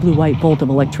dodge the blue-white bolt of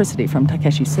electricity from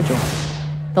Takeshi's sigil.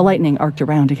 The lightning arced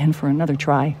around again for another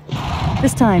try.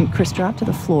 This time, Kris dropped to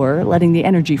the floor, letting the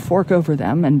energy fork over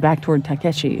them and back toward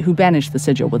Takeshi, who banished the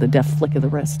sigil with a deft flick of the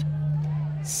wrist.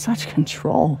 Such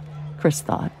control, Kris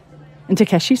thought. In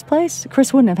Takeshi's place,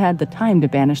 Kris wouldn't have had the time to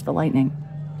banish the lightning.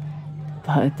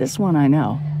 But this one I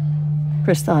know,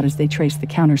 Kris thought as they traced the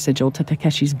counter-sigil to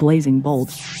Takeshi's blazing bolt.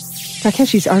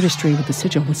 Takeshi's artistry with the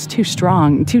sigil was too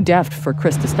strong, too deft for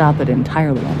Kris to stop it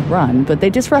entirely on the run, but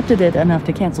they disrupted it enough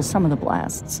to cancel some of the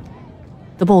blasts.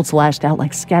 The bolts lashed out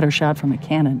like scattershot from a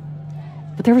cannon,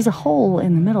 but there was a hole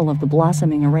in the middle of the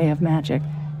blossoming array of magic.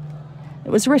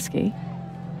 It was risky.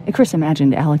 Kris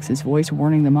imagined Alex's voice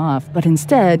warning them off, but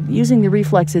instead, using the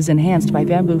reflexes enhanced by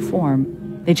bamboo form,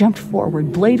 they jumped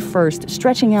forward, blade first,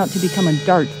 stretching out to become a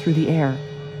dart through the air.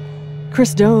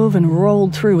 Kris dove and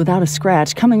rolled through without a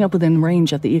scratch, coming up within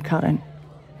range of the Ikarin.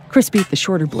 Kris beat the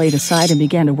shorter blade aside and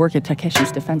began to work at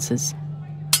Takeshi's defenses.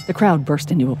 The crowd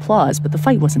burst into applause, but the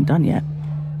fight wasn't done yet.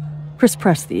 Kris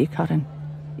pressed the Ikarin.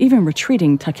 Even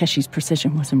retreating, Takeshi's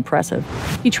precision was impressive.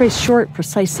 He traced short,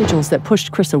 precise sigils that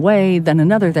pushed Kris away, then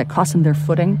another that cost him their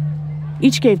footing.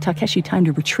 Each gave Takeshi time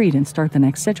to retreat and start the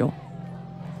next sigil.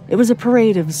 It was a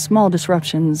parade of small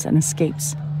disruptions and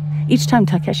escapes. Each time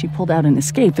Takeshi pulled out an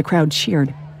escape, the crowd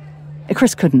cheered.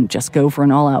 Kris couldn't just go for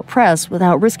an all-out press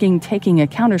without risking taking a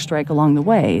counterstrike along the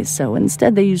way, so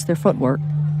instead they used their footwork.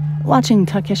 Watching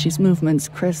Takeshi's movements,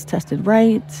 Kris tested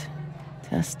right,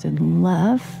 tested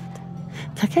left.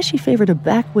 Takeshi favored a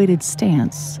back-weighted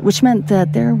stance, which meant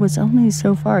that there was only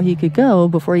so far he could go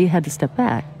before he had to step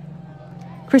back.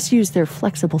 Kris used their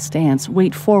flexible stance,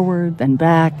 weight forward, then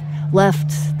back,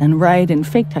 left, then right, and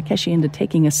faked Takeshi into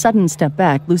taking a sudden step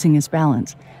back, losing his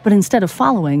balance. But instead of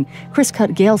following, Kris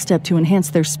cut Gale Step to enhance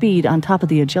their speed on top of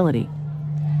the agility.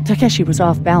 Takeshi was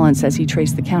off balance as he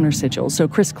traced the counter-sigil, so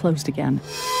Kris closed again.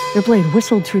 Their blade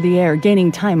whistled through the air,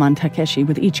 gaining time on Takeshi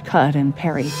with each cut and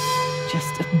parry.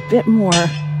 Just a bit more,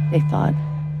 they thought.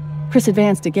 Kris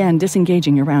advanced again,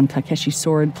 disengaging around Takeshi's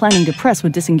sword, planning to press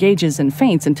with disengages and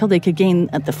feints until they could gain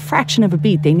at the fraction of a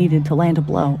beat they needed to land a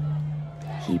blow.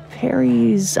 He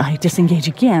parries, I disengage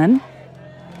again,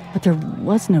 but there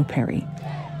was no parry.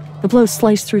 The blow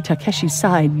sliced through Takeshi's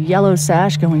side, yellow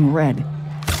sash going red.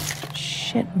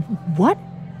 Shit. What?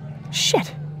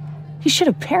 Shit. He should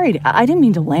have parried. I didn't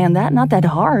mean to land that, not that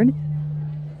hard.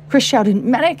 Kris shouted,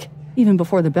 "Medic!" even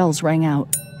before the bells rang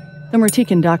out. The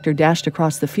Mertican doctor dashed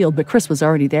across the field, but Kris was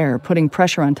already there, putting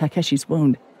pressure on Takeshi's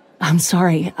wound. "I'm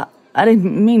sorry. I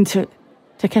didn't mean to..."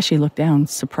 Takeshi looked down,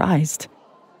 surprised.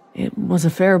 "It was a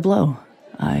fair blow.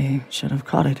 I should have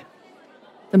caught it."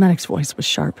 The medic's voice was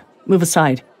sharp. "Move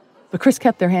aside." But Kris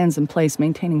kept their hands in place,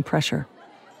 maintaining pressure.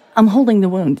 "I'm holding the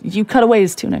wound. You cut away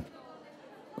his tunic."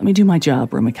 "Let me do my job,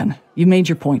 Rumikan. You made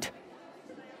your point."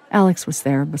 Alex was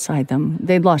there, beside them.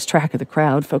 They'd lost track of the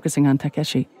crowd, focusing on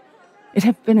Takeshi. It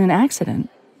had been an accident.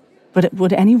 But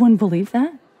would anyone believe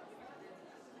that?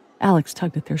 Alex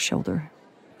tugged at their shoulder.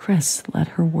 "Kris, let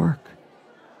her work."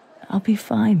 "I'll be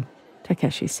fine,"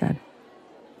 Takeshi said.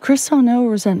 Kris saw no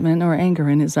resentment or anger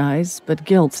in his eyes, but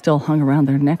guilt still hung around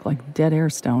their neck like dead air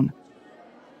stone.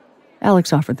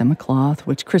 Alex offered them a cloth,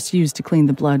 which Kris used to clean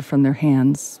the blood from their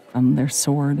hands, from their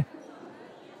sword.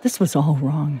 This was all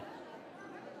wrong.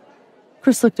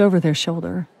 Kris looked over their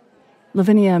shoulder.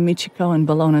 Lavinia, Michiko, and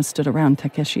Bologna stood around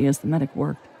Takeshi as the medic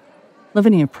worked.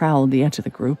 Lavinia prowled the edge of the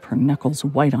group, her knuckles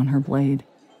white on her blade.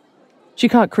 She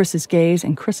caught Kris's gaze,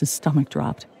 and Kris's stomach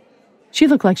dropped. She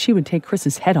looked like she would take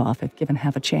Kris's head off if given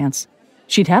half a chance.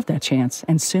 She'd have that chance,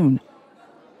 and soon.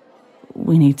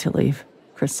 "We need to leave,"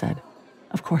 Kris said.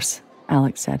 "Of course,"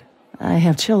 Alex said. "I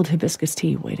have chilled hibiscus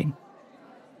tea waiting."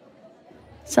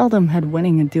 Seldom had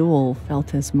winning a duel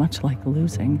felt as much like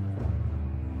losing.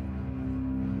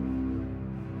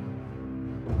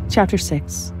 Chapter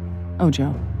 6.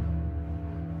 Ojo.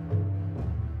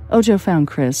 Ojo found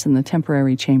Kris in the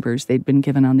temporary chambers they'd been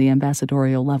given on the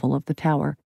ambassadorial level of the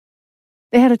tower.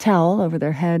 They had a towel over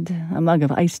their head, a mug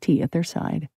of iced tea at their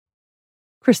side.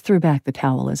 Kris threw back the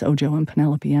towel as Ojo and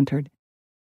Penelope entered.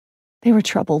 They were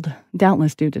troubled,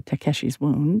 doubtless due to Takeshi's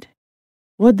wound.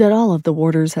 Would that all of the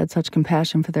warders had such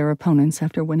compassion for their opponents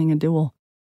after winning a duel.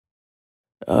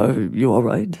 "Are you all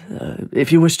right?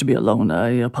 If you wish to be alone, I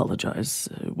apologize.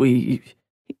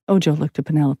 Ojo looked to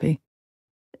Penelope.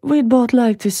 "We'd both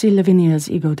like to see Lavinia's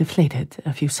ego deflated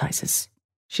a few sizes,"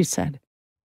 she said.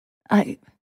 I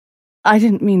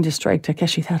didn't mean to strike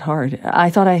Takeshi that hard.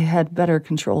 I thought I had better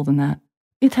control than that."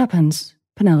 "It happens,"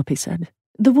 Penelope said.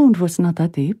 "The wound was not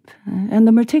that deep, and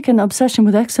the Mertican obsession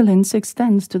with excellence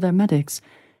extends to their medics.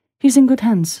 He's in good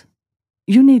hands.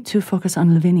 You need to focus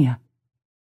on Lavinia."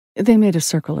 They made a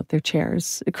circle of their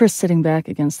chairs, Kris sitting back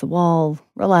against the wall,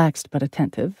 relaxed but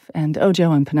attentive, and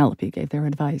Ojo and Penelope gave their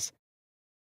advice.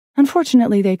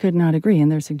 Unfortunately, they could not agree in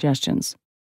their suggestions.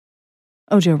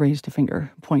 Ojo raised a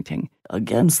finger, pointing.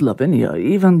 "Against Lavinia,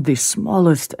 even the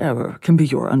smallest error can be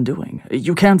your undoing.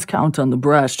 You can't count on the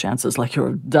brash chances like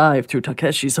your dive through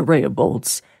Takeshi's array of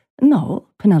bolts." "No,"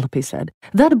 Penelope said.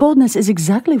 "That boldness is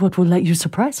exactly what will let you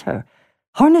surprise her.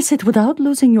 Harness it without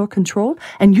losing your control,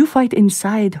 and you fight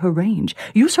inside her range.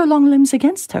 Use her long limbs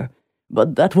against her."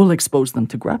 "But that will expose them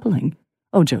to grappling,"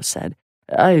 Ojo said.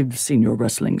 "I've seen your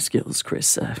wrestling skills,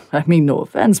 Kris. I mean no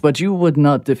offense, but you would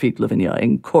not defeat Lavinia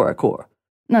in corps à corps."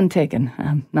 "None taken.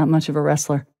 I'm not much of a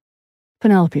wrestler."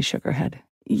 Penelope shook her head.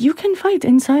 "You can fight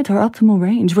inside her optimal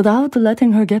range without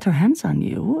letting her get her hands on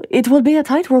you. It will be a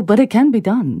tightrope, but it can be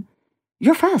done.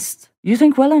 You're fast. You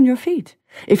think well on your feet.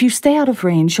 If you stay out of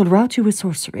range, she'll rout you with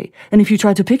sorcery. And if you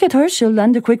try to pick at her, she'll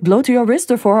land a quick blow to your wrist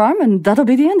or forearm, and that'll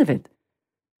be the end of it."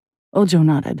 Ojo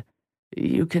nodded.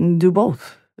 "You can do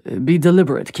both. Be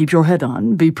deliberate, keep your head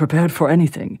on, be prepared for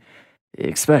anything.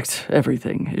 Expect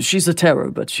everything. She's a terror,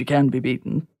 but she can be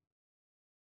beaten."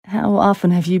 "How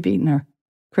often have you beaten her?"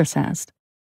 Kris asked.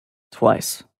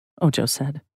 "Twice," Ojo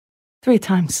said. "3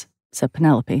 times, said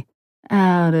Penelope.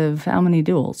 "Out of how many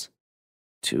duels?"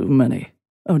 "Too many,"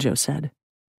 Ojo said.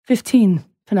 15,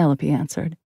 Penelope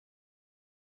answered.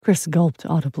 Kris gulped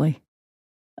audibly.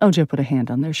 Ojo put a hand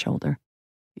on their shoulder.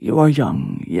 "You are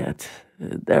young, yet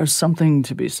there's something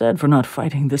to be said for not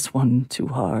fighting this one too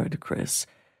hard, Kris.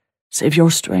 Save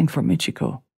your strength for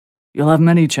Michiko. You'll have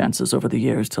many chances over the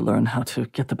years to learn how to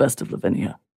get the best of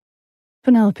Lavinia."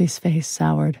 Penelope's face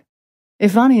soured.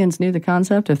 If Vanians knew the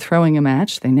concept of throwing a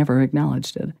match, they never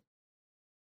acknowledged it.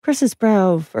 Kris's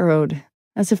brow furrowed,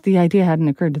 as if the idea hadn't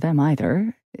occurred to them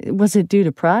either. Was it due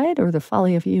to pride or the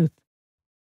folly of youth?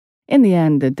 In the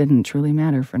end, it didn't truly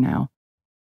matter for now.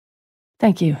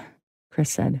 "Thank you," Kris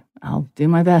said. "I'll do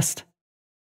my best."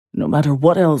 "No matter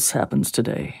what else happens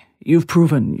today, you've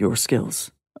proven your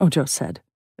skills," Ojo said.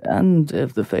 "And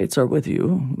if the fates are with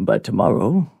you, by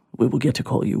tomorrow, we will get to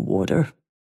call you Warder."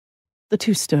 The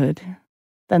two stood,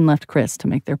 then left Kris to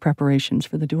make their preparations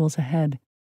for the duels ahead.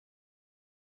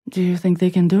 "Do you think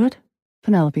they can do it?"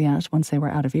 Penelope asked once they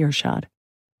were out of earshot.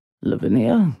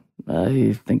 "Lavinia?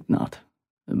 I think not.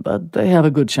 But they have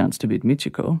a good chance to beat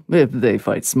Michiko, if they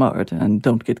fight smart and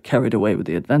don't get carried away with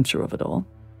the adventure of it all.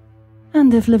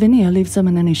 And if Lavinia leaves them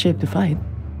in any shape to fight.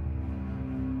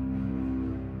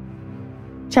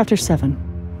 Chapter 7.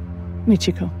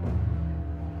 Michiko.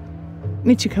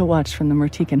 Michiko watched from the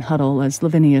Murtican huddle as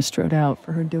Lavinia strode out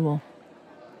for her duel.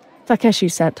 Takeshi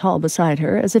sat tall beside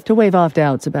her, as if to wave off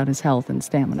doubts about his health and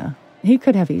stamina. He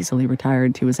could have easily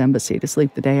retired to his embassy to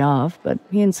sleep the day off, but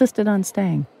he insisted on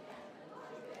staying.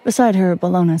 Beside her,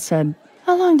 Bologna said,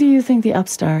 "How long do you think the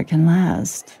upstart can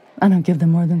last? I don't give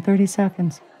them more than 30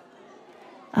 seconds.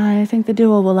 I think the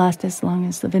duel will last as long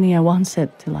as Lavinia wants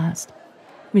it to last,"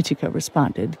 Michiko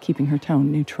responded, keeping her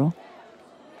tone neutral.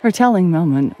 Her telling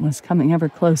moment was coming ever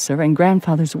closer, and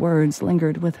grandfather's words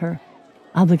lingered with her.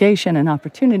 Obligation and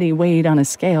opportunity weighed on a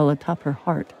scale atop her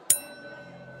heart.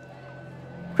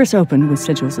 Kris opened with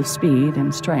sigils of speed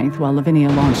and strength, while Lavinia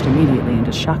launched immediately into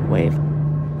shockwave.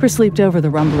 Kris leaped over the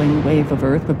rumbling wave of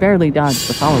earth, but barely dodged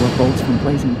the follow-up bolts from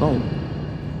Blazing Bolt.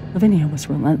 Lavinia was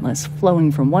relentless,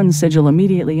 flowing from one sigil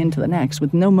immediately into the next,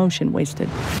 with no motion wasted.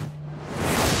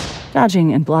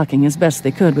 Dodging and blocking as best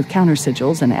they could with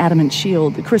counter-sigils and adamant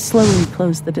shield, Kris slowly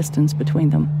closed the distance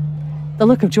between them. The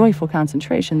look of joyful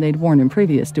concentration they'd worn in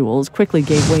previous duels quickly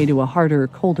gave way to a harder,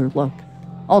 colder look,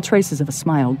 all traces of a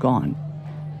smile gone.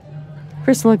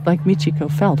 Kris looked like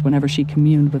Michiko felt whenever she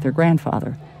communed with her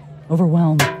grandfather,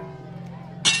 overwhelmed.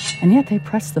 And yet they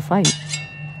pressed the fight.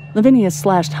 Lavinia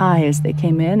slashed high as they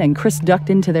came in, and Kris ducked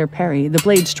into their parry, the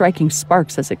blade striking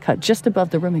sparks as it cut just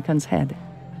above the Rumikan's head.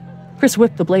 Kris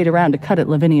whipped the blade around to cut at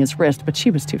Lavinia's wrist, but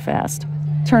she was too fast,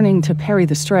 turning to parry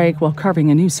the strike while carving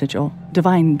a new sigil,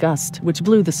 Divine Gust, which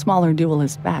blew the smaller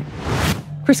duelist back.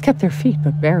 Kris kept their feet,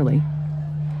 but barely.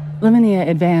 Lavinia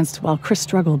advanced while Kris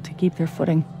struggled to keep their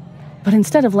footing. But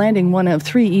instead of landing one of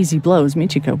 3 easy blows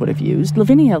Michiko would have used,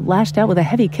 Lavinia lashed out with a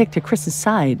heavy kick to Kris's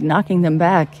side, knocking them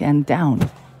back and down.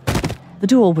 The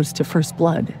duel was to first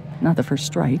blood, not the first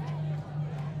strike.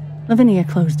 Lavinia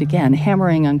closed again,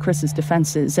 hammering on Kris's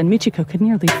defenses, and Michiko could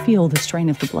nearly feel the strain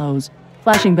of the blows,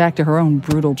 flashing back to her own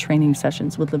brutal training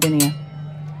sessions with Lavinia.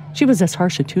 She was as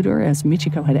harsh a tutor as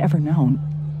Michiko had ever known.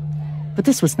 But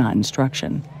this was not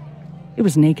instruction. It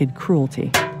was naked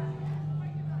cruelty.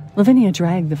 Lavinia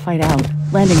dragged the fight out,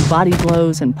 landing body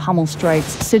blows and pommel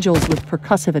strikes, sigils with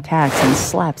percussive attacks, and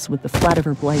slaps with the flat of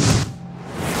her blade.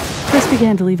 Kris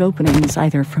began to leave openings,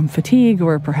 either from fatigue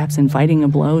or perhaps inviting a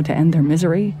blow to end their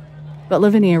misery, but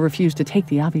Lavinia refused to take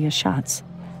the obvious shots.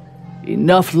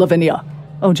 "Enough, Lavinia!"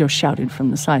 Ojo shouted from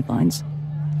the sidelines.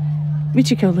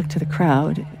 Michiko looked to the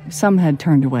crowd. Some had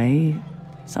turned away,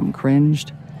 some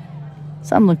cringed.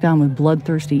 Some looked on with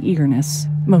bloodthirsty eagerness,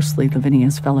 mostly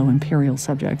Lavinia's fellow Imperial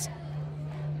subjects.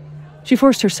 She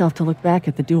forced herself to look back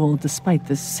at the duel despite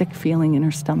this sick feeling in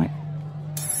her stomach.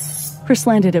 Kris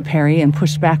landed a parry and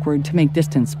pushed backward to make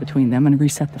distance between them and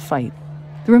reset the fight.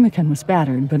 The Rumikan was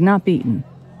battered, but not beaten.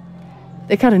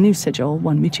 They cut a new sigil,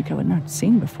 one Michiko had not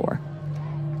seen before.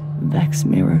 "Vex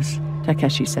mirrors,"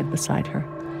 Takeshi said beside her.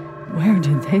 Where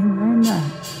did they learn that?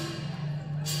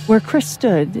 Where Kris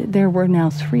stood, there were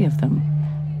now 3 of them.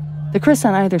 The Kris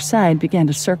on either side began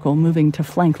to circle, moving to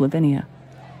flank Lavinia.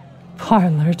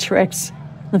 "Parlor tricks,"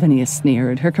 Lavinia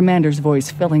sneered, her commander's voice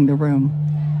filling the room.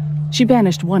 She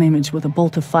banished one image with a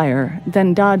bolt of fire,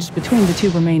 then dodged between the 2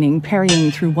 remaining,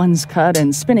 parrying through one's cut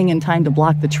and spinning in time to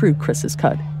block the true Kris's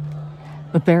cut.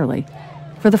 But barely.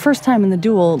 For the first time in the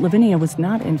duel, Lavinia was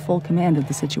not in full command of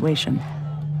the situation.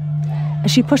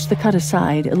 As she pushed the cut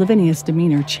aside, Lavinia's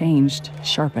demeanor changed,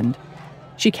 sharpened.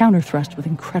 She counter-thrust with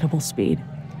incredible speed.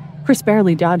 Kris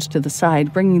barely dodged to the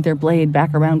side, bringing their blade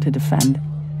back around to defend.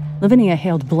 Lavinia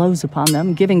hailed blows upon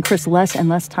them, giving Kris less and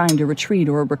less time to retreat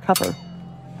or recover.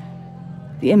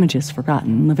 The images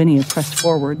forgotten, Lavinia pressed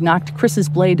forward, knocked Kris's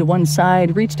blade to one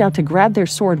side, reached out to grab their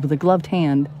sword with a gloved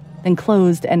hand, then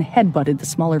closed and headbutted the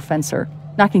smaller fencer,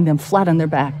 knocking them flat on their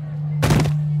back.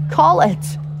 "Call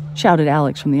it!" shouted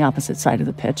Alex from the opposite side of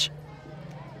the pitch.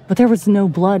 But there was no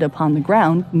blood upon the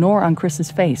ground, nor on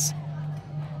Kris's face.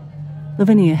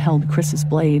 Lavinia held Kris's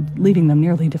blade, leaving them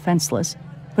nearly defenseless,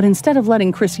 but instead of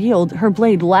letting Kris yield, her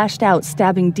blade lashed out,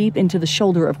 stabbing deep into the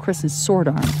shoulder of Kris's sword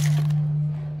arm.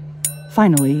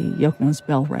 Finally, Yokno's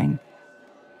bell rang.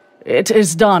 "It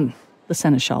is done," the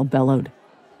seneschal bellowed.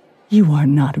 "You are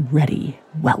not ready,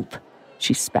 whelp,"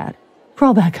 she spat.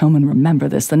 "Crawl back home and remember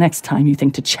this the next time you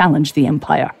think to challenge the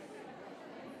Empire."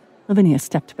 Lavinia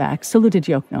stepped back, saluted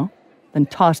Yokno, then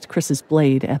tossed Kris's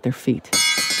blade at their feet.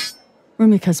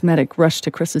 Rumika's medic rushed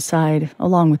to Kris's side,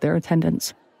 along with their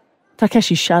attendants.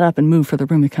 Takeshi shot up and moved for the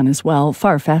Rumikan as well,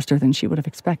 far faster than she would have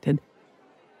expected.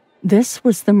 This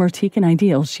was the Murtican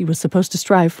ideal she was supposed to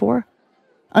strive for?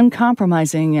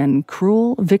 Uncompromising and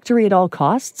cruel victory at all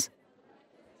costs?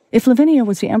 If Lavinia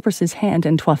was the Empress's hand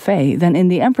and Toifei, then in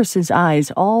the Empress's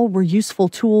eyes all were useful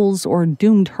tools or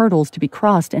doomed hurdles to be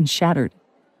crossed and shattered.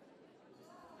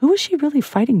 Who was she really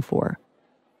fighting for?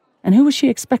 And who was she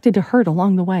expected to hurt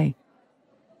along the way?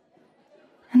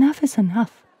 Enough is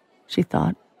enough, she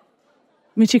thought.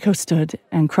 Michiko stood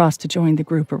and crossed to join the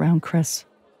group around Kris.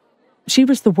 She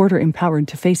was the warder empowered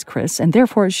to face Kris, and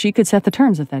therefore she could set the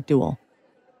terms of that duel.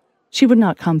 She would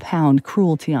not compound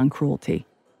cruelty on cruelty.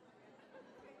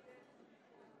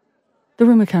 The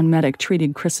Rumicon medic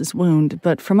treated Kris's wound,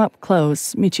 but from up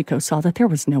close, Michiko saw that there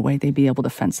was no way they'd be able to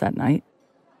fence that night.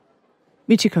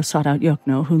 Michiko sought out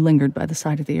Yokno, who lingered by the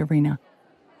side of the arena.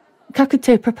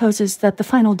 Kakute proposes that the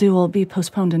final duel be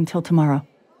postponed until tomorrow.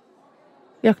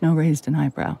 Yokno raised an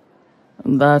eyebrow.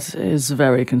 That is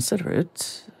very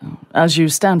considerate. As you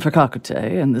stand for Kakute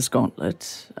in this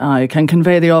gauntlet, I can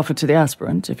convey the offer to the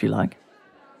aspirant, if you like.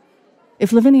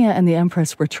 If Lavinia and the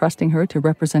Empress were trusting her to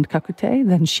represent Kakute,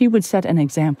 then she would set an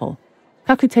example.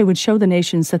 Kakute would show the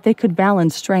nations that they could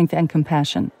balance strength and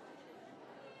compassion.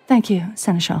 Thank you,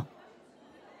 Seneschal.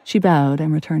 She bowed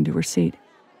and returned to her seat.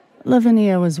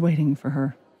 Lavinia was waiting for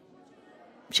her.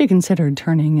 She considered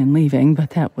turning and leaving,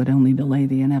 but that would only delay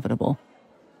the inevitable.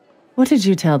 What did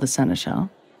you tell the Seneschal?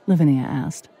 Lavinia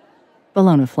asked.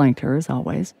 Bellona flanked her, as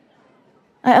always.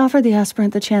 I offered the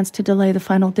aspirant the chance to delay the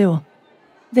final duel.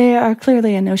 They are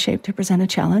clearly in no shape to present a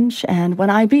challenge, and when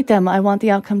I beat them, I want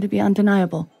the outcome to be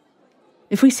undeniable.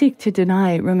 If we seek to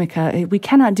deny Rumika, we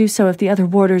cannot do so if the other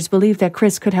warders believe that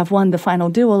Kris could have won the final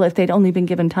duel if they'd only been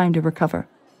given time to recover.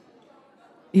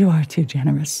 You are too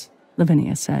generous,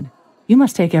 Lavinia said. You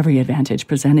must take every advantage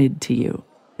presented to you,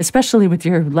 especially with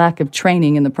your lack of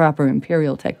training in the proper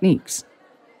imperial techniques.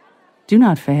 Do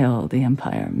not fail the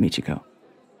Empire, Michiko.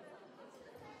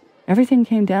 Everything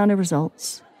came down to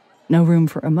results. No room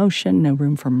for emotion, no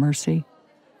room for mercy.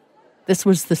 This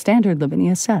was the standard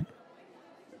Lavinia set.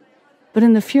 But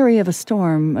in the fury of a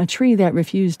storm, a tree that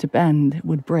refused to bend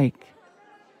would break.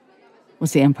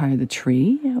 Was the Empire the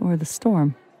tree or the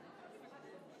storm?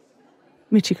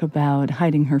 Michiko bowed,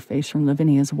 hiding her face from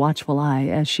Lavinia's watchful eye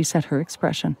as she set her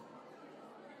expression.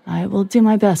 I will do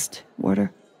my best,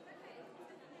 warder.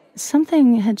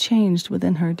 Something had changed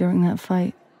within her during that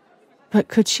fight. But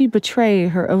could she betray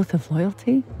her oath of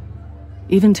loyalty?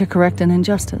 Even to correct an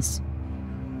injustice?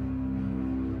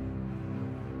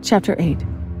 Chapter 8.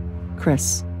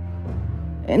 Kris.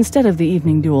 Instead of the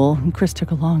evening duel, Kris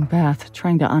took a long bath,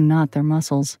 trying to unknot their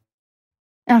muscles.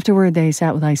 Afterward, they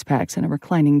sat with ice packs in a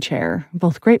reclining chair,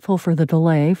 both grateful for the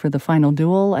delay for the final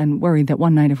duel and worried that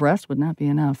one night of rest would not be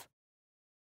enough.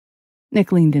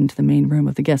 Nick leaned into the main room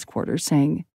of the guest quarters,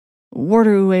 saying,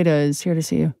 Warder Ueda is here to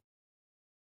see you.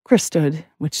 Kris stood,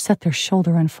 which set their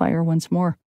shoulder on fire once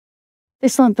more. They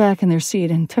slumped back in their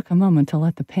seat and took a moment to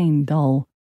let the pain dull.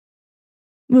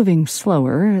 Moving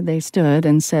slower, they stood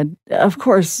and said, Of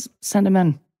course, send him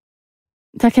in.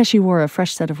 Takeshi wore a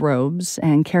fresh set of robes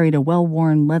and carried a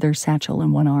well-worn leather satchel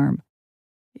in one arm.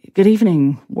 Good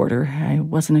evening, warder. I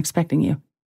wasn't expecting you.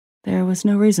 There was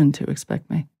no reason to expect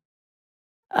me.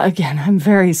 Again, I'm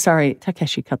very sorry.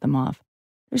 Takeshi cut them off.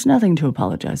 There's nothing to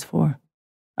apologize for.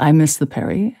 I missed the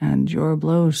parry, and your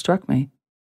blow struck me.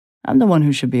 I'm the one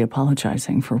who should be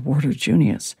apologizing for Warder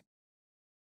Junius.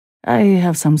 I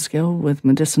have some skill with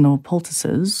medicinal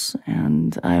poultices,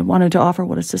 and I wanted to offer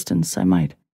what assistance I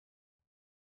might.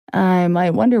 I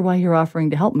might wonder why you're offering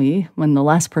to help me when the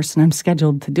last person I'm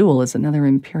scheduled to duel is another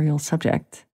Imperial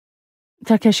subject.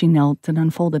 Takeshi knelt and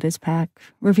unfolded his pack,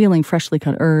 revealing freshly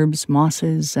cut herbs,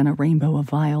 mosses, and a rainbow of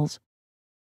vials.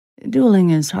 Dueling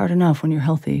is hard enough when you're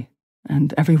healthy,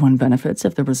 and everyone benefits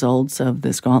if the results of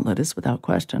this gauntlet is without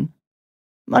question.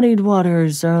 Muddied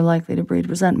waters are likely to breed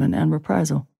resentment and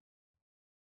reprisal.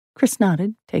 Kris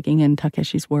nodded, taking in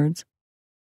Takeshi's words.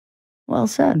 Well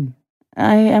said.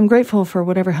 I am grateful for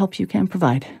whatever help you can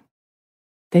provide.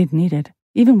 They'd need it.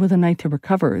 Even with a night to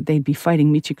recover, they'd be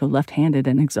fighting Michiko left-handed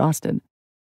and exhausted.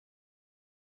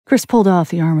 Kris pulled off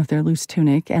the arm of their loose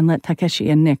tunic and let Takeshi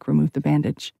and Nick remove the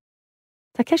bandage.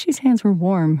 Takeshi's hands were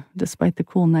warm, despite the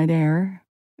cool night air.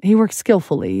 He worked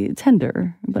skillfully,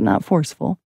 tender, but not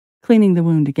forceful, cleaning the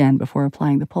wound again before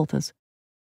applying the poultice.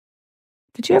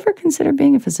 Did you ever consider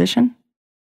being a physician?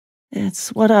 It's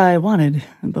what I wanted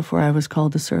before I was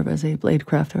called to serve as a blade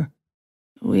crafter.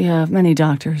 We have many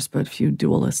doctors, but few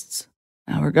duelists.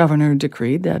 Our governor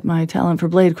decreed that my talent for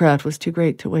bladecraft was too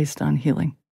great to waste on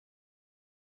healing.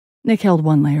 Nick held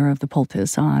one layer of the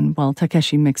poultice on while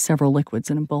Takeshi mixed several liquids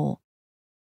in a bowl.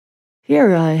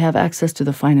 Here I have access to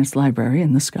the finest library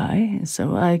in the sky,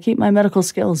 so I keep my medical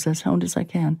skills as honed as I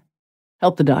can.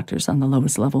 Help the doctors on the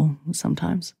lowest level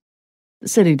sometimes. The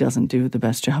city doesn't do the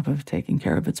best job of taking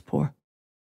care of its poor.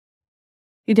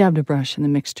 He dabbed a brush in the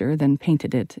mixture, then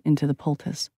painted it into the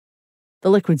poultice. The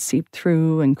liquid seeped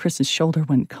through, and Kris's shoulder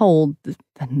went cold,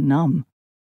 then numb.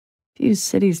 Few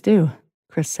cities do,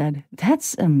 Kris said.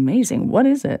 That's amazing. What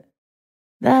is it?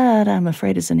 That, I'm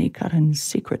afraid, is an Ikaran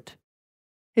secret.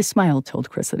 His smile told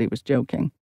Kris that he was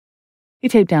joking. He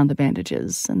taped down the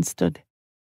bandages and stood.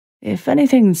 If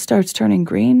anything starts turning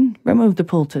green, remove the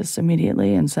poultice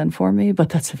immediately and send for me, but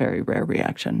that's a very rare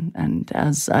reaction, and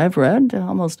as I've read,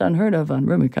 almost unheard of on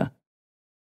Rumika.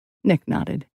 Nick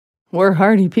nodded. We're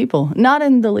hardy people, not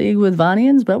in the league with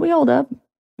Vanians, but we hold up.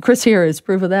 Kris here is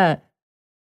proof of that.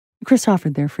 Kris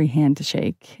offered their free hand to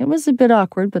shake. It was a bit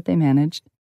awkward, but they managed.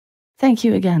 Thank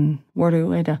you again, Warder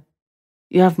Ueda.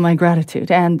 You have my gratitude,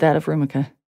 and that of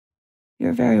Rumika.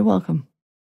 You're very welcome.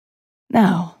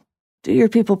 Now, do your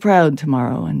people proud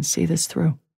tomorrow and see this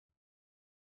through.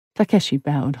 Takeshi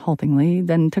bowed haltingly,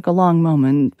 then took a long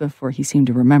moment before he seemed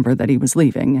to remember that he was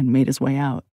leaving and made his way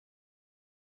out.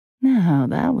 Now,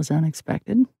 that was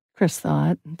unexpected, Kris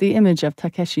thought, the image of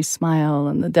Takeshi's smile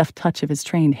and the deft touch of his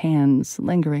trained hands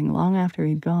lingering long after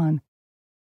he'd gone.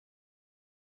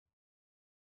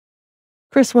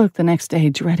 Kris woke the next day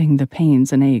dreading the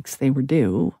pains and aches they were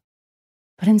due.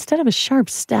 But instead of a sharp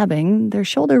stabbing, their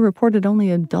shoulder reported only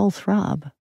a dull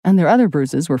throb, and their other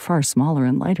bruises were far smaller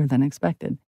and lighter than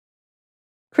expected.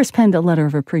 Kris penned a letter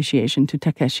of appreciation to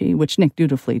Takeshi, which Nick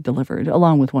dutifully delivered,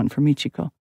 along with one for Michiko.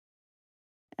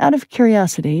 Out of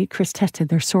curiosity, Kris tested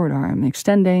their sword arm,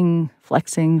 extending,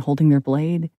 flexing, holding their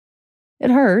blade.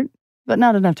 It hurt, but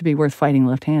not enough to be worth fighting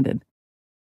left-handed.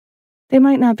 They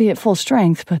might not be at full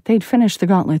strength, but they'd finish the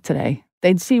gauntlet today.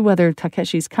 They'd see whether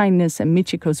Takeshi's kindness and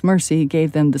Michiko's mercy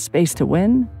gave them the space to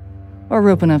win, or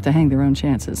rope enough to hang their own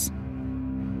chances.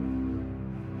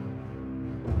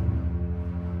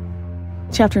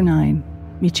 Chapter 9.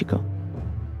 Michiko.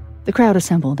 The crowd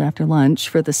assembled after lunch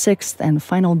for the sixth and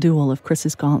final duel of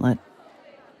Kris's gauntlet.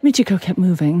 Michiko kept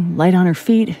moving, light on her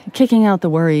feet, kicking out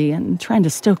the worry and trying to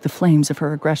stoke the flames of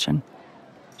her aggression.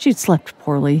 She'd slept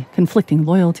poorly, conflicting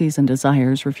loyalties and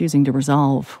desires, refusing to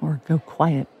resolve or go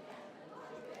quiet.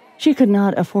 She could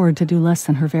not afford to do less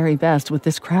than her very best with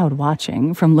this crowd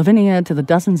watching, from Lavinia to the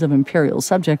dozens of Imperial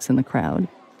subjects in the crowd.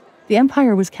 The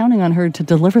Empire was counting on her to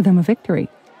deliver them a victory,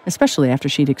 especially after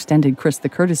she'd extended Kris the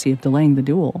courtesy of delaying the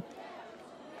duel.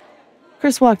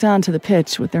 Kris walked on to the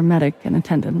pitch with their medic in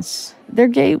attendance. Their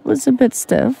gait was a bit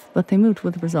stiff, but they moved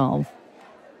with resolve.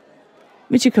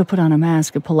 Michiko put on a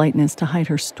mask of politeness to hide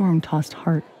her storm-tossed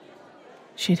heart.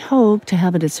 She'd hoped to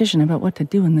have a decision about what to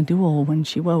do in the duel when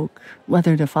she woke,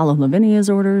 whether to follow Lavinia's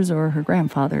orders or her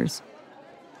grandfather's.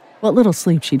 What little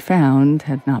sleep she'd found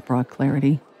had not brought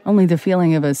clarity, only the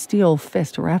feeling of a steel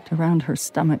fist wrapped around her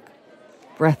stomach,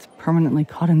 breath permanently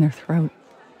caught in their throat.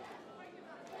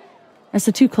 As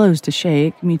the two closed to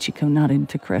shake, Michiko nodded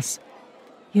to Kris.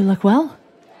 You look well?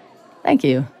 Thank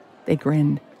you. They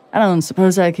grinned. I don't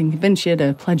suppose I can convince you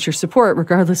to pledge your support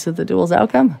regardless of the duel's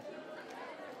outcome?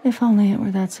 If only it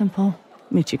were that simple,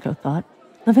 Michiko thought.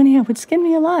 Lavinia would skin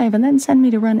me alive and then send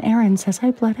me to run errands as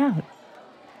I bled out.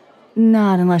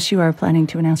 Not unless you are planning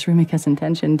to announce Rumika's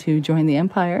intention to join the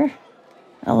Empire.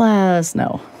 Alas,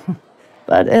 no.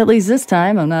 But at least this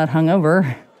time I'm not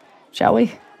hungover. Shall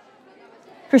we?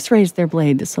 Kris raised their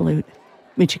blade to salute.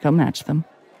 Michiko matched them.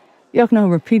 Yokno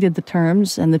repeated the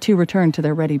terms, and the two returned to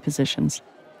their ready positions.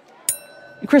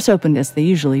 Kris opened as they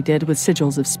usually did, with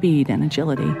sigils of speed and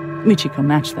agility. Michiko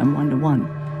matched them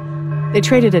 1-to-1. They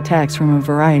traded attacks from a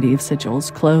variety of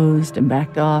sigils, closed and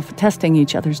backed off, testing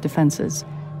each other's defenses.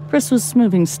 Kris was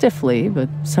moving stiffly, but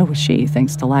so was she,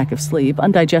 thanks to lack of sleep,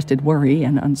 undigested worry,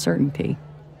 and uncertainty.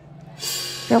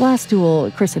 Their last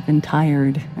duel, Kris had been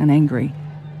tired and angry.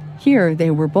 Here,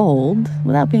 they were bold,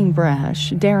 without being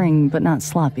brash, daring but not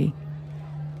sloppy.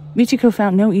 Michiko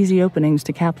found no easy openings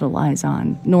to capitalize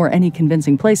on, nor any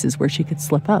convincing places where she could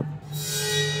slip up.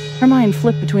 Her mind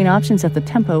flipped between options at the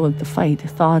tempo of the fight,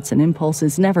 thoughts and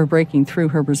impulses never breaking through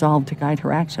her resolve to guide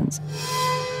her actions.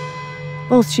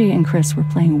 Both she and Kris were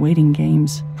playing waiting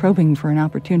games, probing for an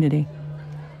opportunity.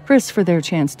 Kris for their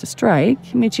chance to strike,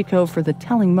 Michiko for the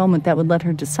telling moment that would let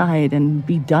her decide and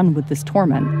be done with this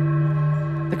torment.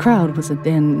 The crowd was a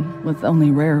din, with only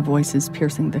rare voices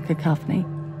piercing the cacophony.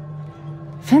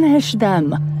 Finish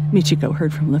them, Michiko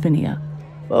heard from Lavinia.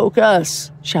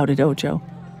 Focus, shouted Ojo.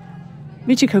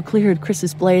 Michiko cleared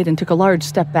Kris's blade and took a large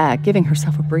step back, giving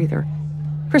herself a breather.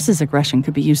 Kris's aggression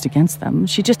could be used against them.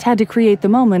 She just had to create the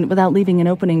moment without leaving an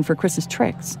opening for Kris's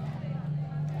tricks.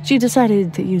 She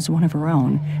decided to use one of her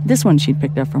own. This one she'd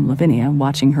picked up from Lavinia,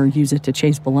 watching her use it to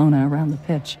chase Bologna around the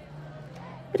pitch.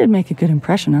 It'd make a good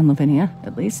impression on Lavinia,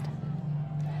 at least.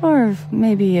 Or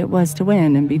maybe it was to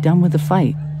win and be done with the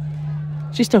fight.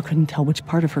 She still couldn't tell which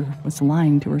part of her was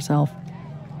lying to herself.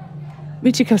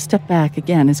 Michiko stepped back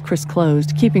again as Kris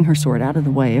closed, keeping her sword out of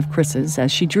the way of Kris's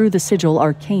as she drew the sigil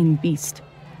Arcane Beast.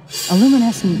 A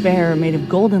luminescent bear made of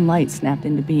golden light snapped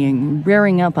into being,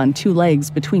 rearing up on two legs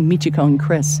between Michiko and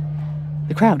Kris.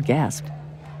 The crowd gasped.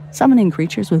 Summoning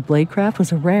creatures with bladecraft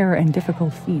was a rare and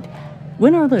difficult feat.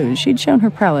 Win or lose, she'd shown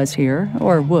her prowess here,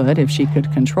 or would if she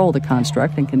could control the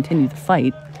construct and continue the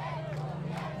fight.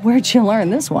 "Where'd you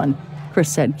learn this one?" Kris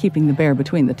said, keeping the bear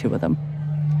between the two of them.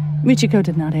 Michiko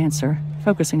did not answer,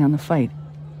 focusing on the fight.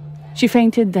 She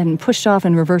feinted, then pushed off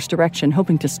in reverse direction,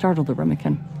 hoping to startle the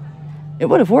Rumican. It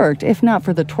would have worked, if not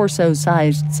for the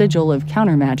torso-sized sigil of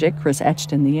counter-magic Kris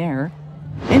etched in the air.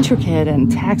 Intricate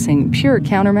and taxing, pure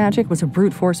counter-magic was a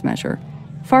brute force measure.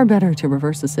 Far better to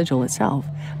reverse the sigil itself,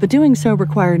 but doing so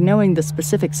required knowing the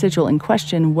specific sigil in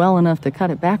question well enough to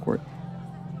cut it backward.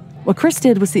 What Kris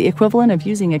did was the equivalent of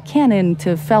using a cannon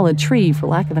to fell a tree for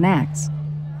lack of an axe.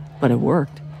 But it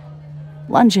worked.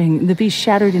 Lunging, the beast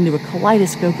shattered into a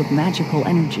kaleidoscope of magical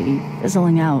energy,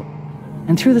 fizzling out.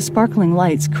 And through the sparkling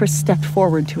lights, Kris stepped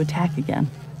forward to attack again.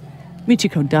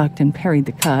 Michiko ducked and parried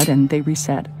the cut, and they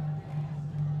reset.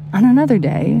 On another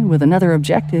day, with another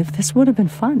objective, this would have been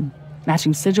fun.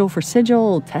 Matching sigil for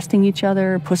sigil, testing each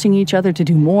other, pushing each other to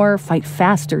do more, fight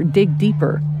faster, dig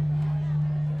deeper.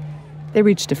 They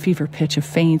reached a fever pitch of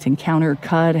feint and counter,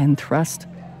 cut, and thrust,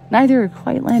 neither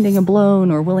quite landing a blow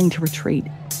nor willing to retreat.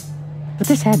 But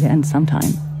this had to end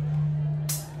sometime.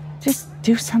 "Just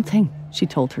do something," she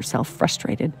told herself,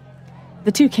 frustrated.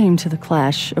 The two came to the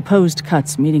clash, opposed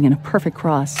cuts meeting in a perfect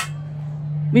cross.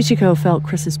 Michiko felt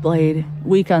Kris's blade,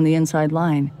 weak on the inside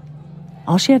line.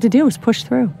 All she had to do was push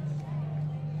through.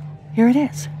 Here it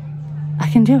is. I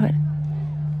can do it.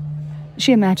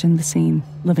 She imagined the scene.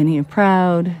 Lavinia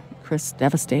proud, Kris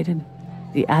devastated,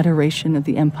 the adoration of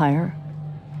the Empire.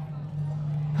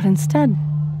 But instead,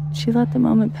 she let the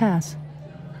moment pass.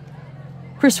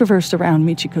 Kris reversed around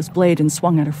Michiko's blade and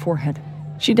swung at her forehead.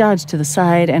 She dodged to the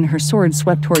side, and her sword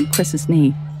swept toward Kris's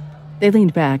knee. They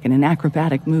leaned back in an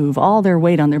acrobatic move, all their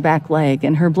weight on their back leg,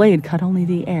 and her blade cut only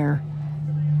the air.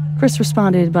 Kris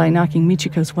responded by knocking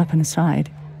Michiko's weapon aside.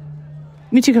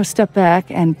 Michiko stepped back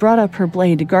and brought up her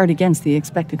blade to guard against the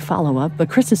expected follow-up, but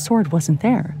Kris's sword wasn't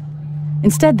there.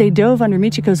 Instead, they dove under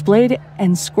Michiko's blade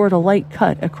and scored a light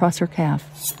cut across her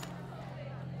calf.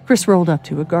 Kris rolled up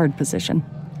to a guard position.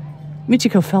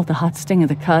 Michiko felt the hot sting of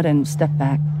the cut and stepped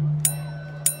back.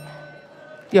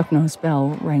 Yokno's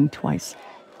bell rang twice.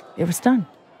 It was done.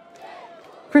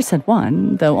 Kris had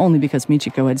won, though only because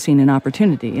Michiko had seen an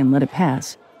opportunity and let it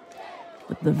pass.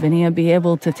 Would Lavinia be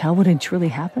able to tell what had truly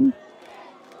happened?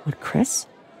 Would Kris?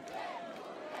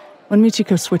 When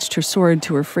Michiko switched her sword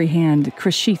to her free hand,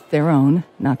 Kris sheathed their own,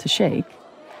 not to shake.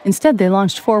 Instead, they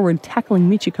launched forward, tackling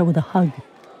Michiko with a hug.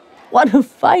 What a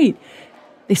fight!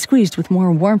 They squeezed with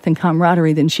more warmth and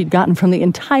camaraderie than she'd gotten from the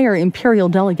entire Imperial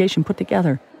delegation put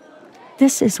together.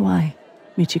 This is why,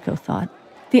 Michiko thought.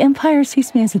 The Empire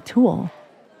sees me as a tool.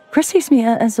 Kris sees me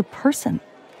as a person.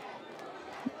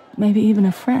 Maybe even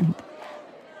a friend.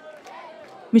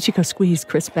 Michiko squeezed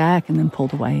Kris back and then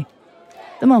pulled away.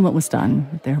 The moment was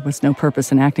done. There was no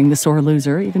purpose in acting the sore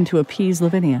loser, even to appease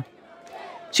Lavinia.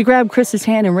 She grabbed Kris's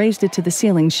hand and raised it to the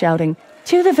ceiling, shouting,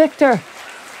 "To the victor!"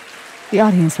 The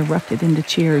audience erupted into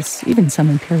cheers, even some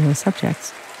Imperial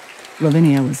subjects.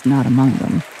 Lavinia was not among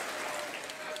them.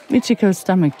 Michiko's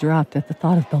stomach dropped at the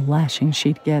thought of the lashing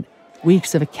she'd get,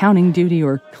 weeks of accounting duty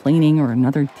or cleaning or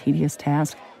another tedious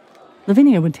task.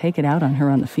 Lavinia would take it out on her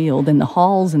on the field, in the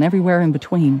halls, and everywhere in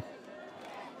between.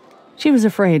 She was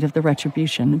afraid of the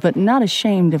retribution, but not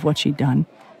ashamed of what she'd done.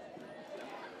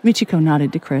 Michiko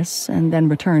nodded to Kris and then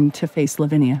returned to face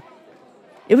Lavinia.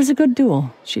 It was a good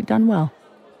duel. She'd done well.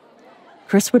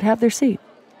 Kris would have their seat.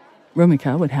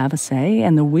 Rumika would have a say,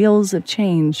 and the wheels of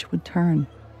change would turn.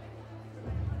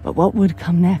 But what would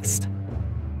come next?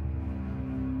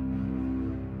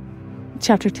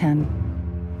 Chapter 10.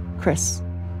 Kris.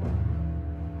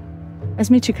 As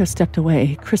Michiko stepped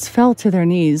away, Kris fell to their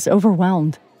knees,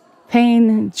 overwhelmed.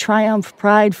 Pain, triumph,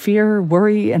 pride, fear,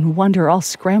 worry, and wonder all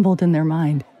scrambled in their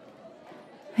mind.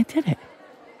 I did it.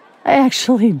 I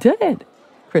actually did it,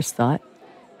 Kris thought.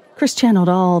 Kris channeled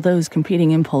all those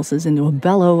competing impulses into a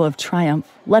bellow of triumph,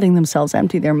 letting themselves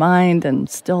empty their mind and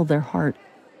still their heart.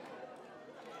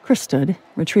 Kris stood,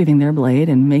 retrieving their blade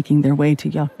and making their way to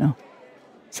Yokno.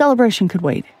 Celebration could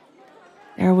wait.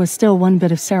 There was still one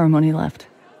bit of ceremony left.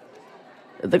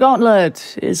 The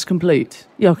gauntlet is complete,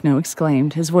 Yokno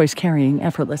exclaimed, his voice carrying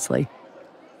effortlessly.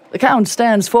 The Count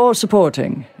stands 4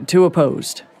 supporting, 2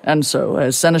 opposed, and so,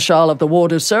 as Seneschal of the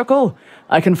Warders' Circle,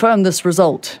 I confirm this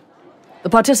result. The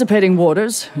participating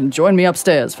warders join me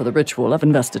upstairs for the ritual of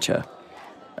investiture.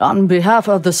 On behalf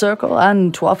of the Circle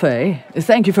and Toifei,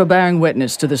 thank you for bearing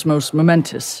witness to this most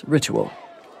momentous ritual.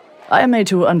 I am made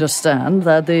to understand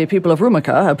that the people of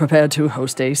Rumika have prepared to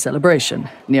host a celebration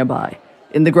nearby,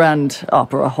 in the Grand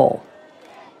Opera Hall.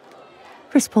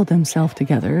 Kris pulled himself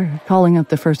together, calling up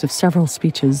the first of several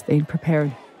speeches they'd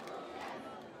prepared.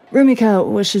 Rumika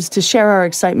wishes to share our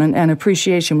excitement and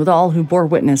appreciation with all who bore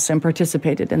witness and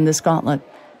participated in this gauntlet.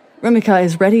 Rumika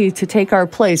is ready to take our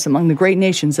place among the great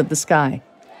nations of the sky,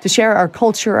 to share our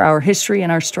culture, our history,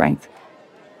 and our strength.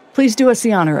 Please do us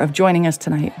the honor of joining us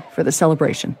tonight for the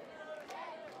celebration.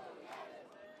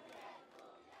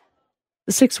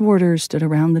 The 6 warders stood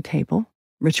around the table,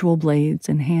 ritual blades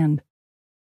in hand.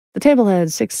 The table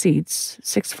had 6 seats,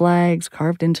 6 flags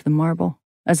carved into the marble,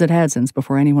 as it had since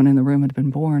before anyone in the room had been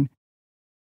born.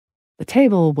 The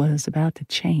table was about to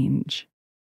change.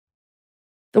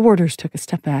 The warders took a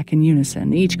step back in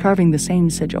unison, each carving the same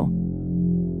sigil.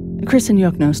 Kris and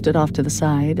Yokno stood off to the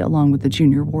side, along with the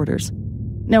junior warders.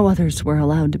 No others were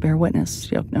allowed to bear witness,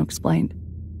 Yokno explained.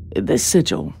 This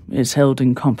sigil is held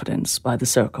in confidence by the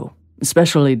Circle,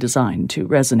 specially designed to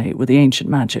resonate with the ancient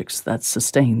magics that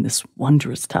sustain this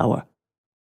wondrous tower.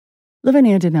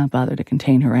 Lavinia did not bother to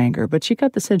contain her anger, but she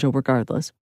cut the sigil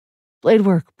regardless. Blade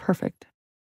work perfect.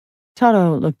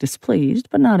 Taro looked displeased,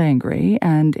 but not angry,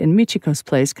 and in Michiko's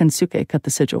place, Kensuke cut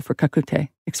the sigil for Kakute,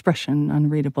 expression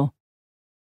unreadable.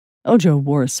 Ojo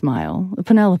wore a smile,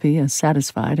 Penelope a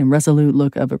satisfied and resolute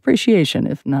look of appreciation,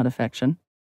 if not affection,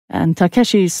 and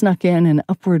Takeshi snuck in an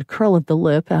upward curl of the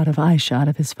lip out of eyeshot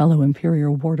of his fellow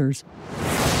Imperial warders.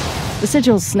 The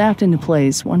sigils snapped into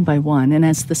place one by one, and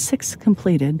as the 6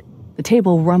 completed, the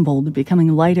table rumbled, becoming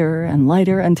lighter and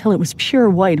lighter until it was pure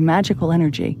white magical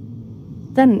energy.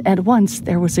 Then, at once,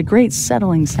 there was a great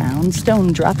settling sound,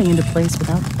 stone dropping into place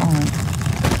without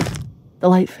falling. The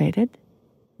light faded,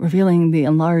 revealing the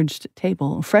enlarged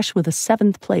table, fresh with a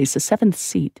 7th place, a 7th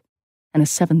seat, and a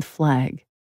 7th flag.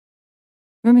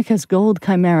 Rumika's gold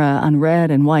chimera on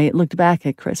red and white looked back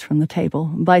at Kris from the table,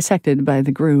 bisected by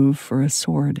the groove for a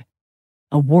sword.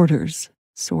 A warder's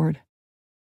sword.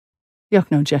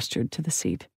 Yokno gestured to the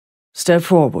seat. Step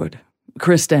forward,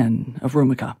 Kris Den of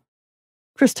Rumika.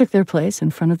 Kris took their place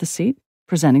in front of the seat,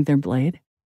 presenting their blade.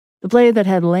 The blade that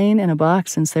had lain in a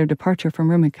box since their departure from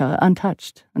Rumika,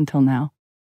 untouched until now.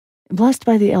 Blessed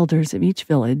by the elders of each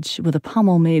village, with a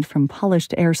pommel made from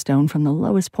polished airstone from the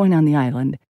lowest point on the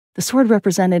island, the sword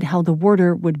represented how the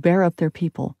warder would bear up their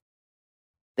people.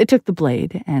 They took the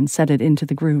blade and set it into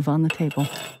the groove on the table.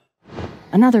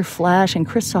 Another flash, and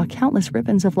Kris saw countless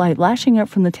ribbons of light lashing up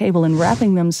from the table and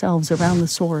wrapping themselves around the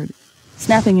sword,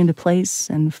 snapping into place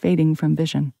and fading from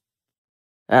vision.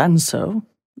 And so,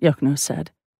 Yokno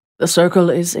said, the circle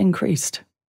is increased.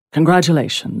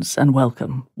 Congratulations and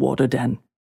welcome, Warder Den.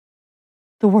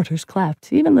 The warders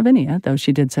clapped, even Lavinia, though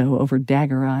she did so over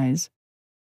dagger eyes.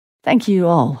 Thank you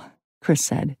all, Kris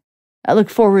said. I look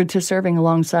forward to serving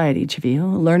alongside each of you,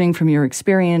 learning from your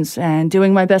experience, and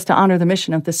doing my best to honor the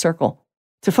mission of this circle,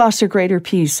 to foster greater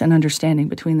peace and understanding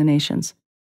between the nations.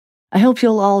 I hope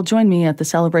you'll all join me at the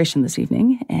celebration this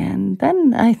evening, and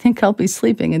then I think I'll be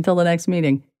sleeping until the next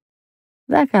meeting.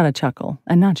 That got a chuckle,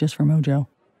 and not just from Ojo.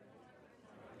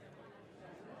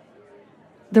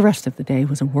 The rest of the day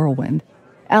was a whirlwind.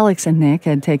 Alex and Nick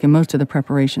had taken most of the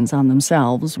preparations on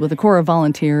themselves, with a corps of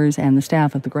volunteers and the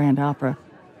staff of the Grand Opera.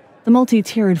 The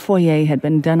multi-tiered foyer had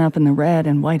been done up in the red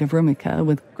and white of Rumika,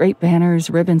 with great banners,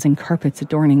 ribbons, and carpets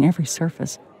adorning every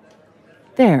surface.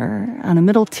 There, on a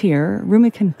middle tier,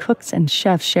 Rumikan cooks and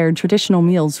chefs shared traditional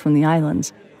meals from the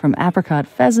islands, from apricot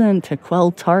pheasant to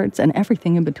quail tarts and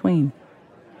everything in between.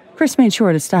 Kris made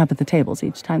sure to stop at the tables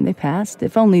each time they passed,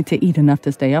 if only to eat enough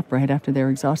to stay upright after their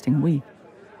exhausting week.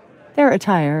 Their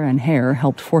attire and hair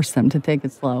helped force them to take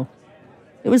it slow.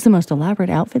 It was the most elaborate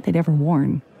outfit they'd ever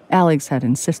worn. Alex had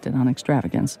insisted on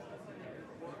extravagance.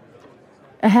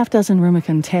 A half-dozen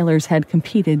Rumikan tailors had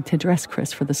competed to dress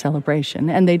Kris for the celebration,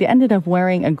 and they'd ended up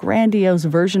wearing a grandiose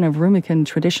version of Rumikan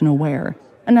traditional wear,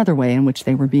 another way in which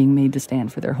they were being made to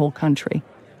stand for their whole country.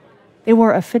 They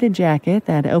wore a fitted jacket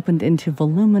that opened into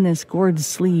voluminous gored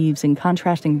sleeves in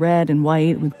contrasting red and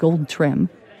white with gold trim,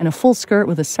 and a full skirt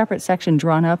with a separate section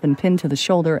drawn up and pinned to the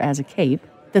shoulder as a cape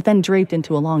that then draped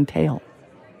into a long tail.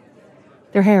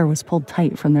 Their hair was pulled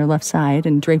tight from their left side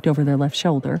and draped over their left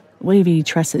shoulder, wavy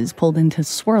tresses pulled into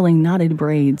swirling knotted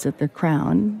braids at their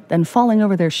crown, then falling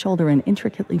over their shoulder in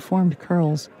intricately formed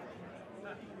curls.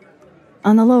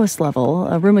 On the lowest level,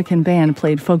 a Rumican band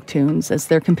played folk tunes as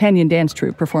their companion dance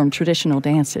troupe performed traditional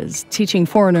dances, teaching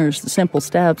foreigners the simple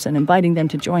steps and inviting them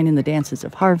to join in the dances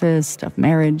of harvest, of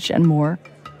marriage, and more.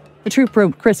 The troupe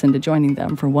roped Kris into joining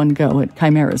them for one go at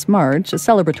Chimera's March, a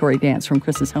celebratory dance from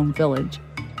Kris's home village.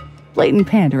 Blatant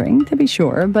pandering, to be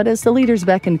sure, but as the leaders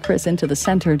beckoned Kris into the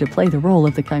center to play the role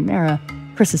of the Chimera,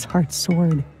 Kris's heart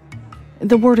soared.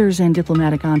 The warders and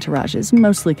diplomatic entourages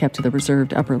mostly kept to the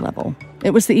reserved upper level.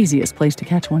 It was the easiest place to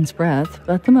catch one's breath,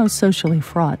 but the most socially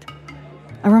fraught.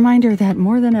 A reminder that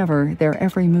more than ever, their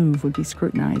every move would be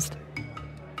scrutinized.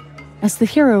 As the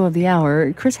hero of the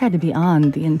hour, Kris had to be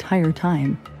on the entire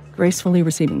time, gracefully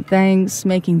receiving thanks,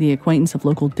 making the acquaintance of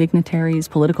local dignitaries,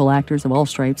 political actors of all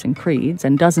stripes and creeds,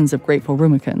 and dozens of grateful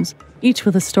Rumicans, each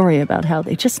with a story about how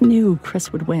they just knew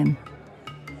Kris would win.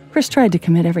 Kris tried to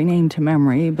commit every name to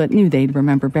memory, but knew they'd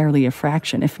remember barely a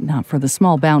fraction, if not for the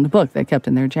small bound book they kept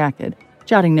in their jacket,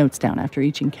 jotting notes down after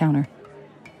each encounter.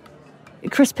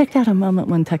 Kris picked out a moment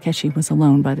when Takeshi was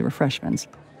alone by the refreshments,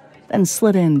 then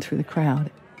slid in through the crowd.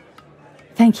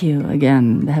 Thank you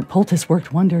again, that poultice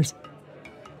worked wonders.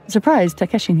 Surprised,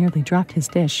 Takeshi nearly dropped his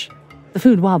dish. The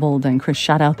food wobbled, and Kris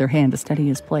shot out their hand to steady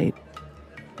his plate.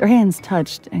 Their hands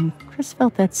touched, and Kris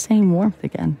felt that same warmth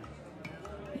again.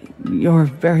 You're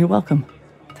very welcome,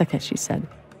 Takeshi said.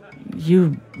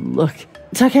 You look...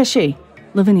 Takeshi!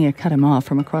 Lavinia cut him off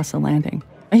from across the landing.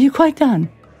 Are you quite done?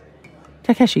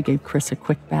 Takeshi gave Kris a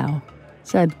quick bow,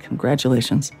 said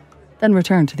congratulations, then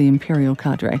returned to the Imperial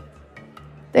cadre.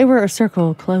 They were a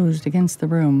circle closed against the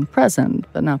room, present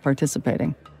but not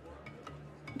participating.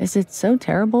 Is it so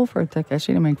terrible for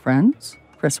Takeshi to make friends?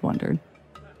 Kris wondered.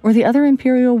 Were the other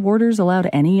Imperial warders allowed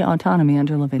any autonomy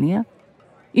under Lavinia?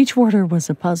 Each warder was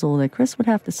a puzzle that Kris would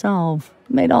have to solve,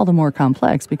 made all the more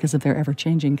complex because of their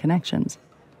ever-changing connections.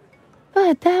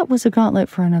 But that was a gauntlet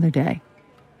for another day.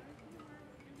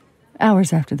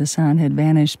 Hours after the sun had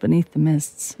vanished beneath the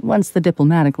mists, once the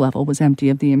diplomatic level was empty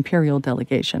of the Imperial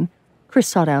delegation, Kris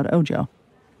sought out Ojo.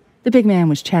 The big man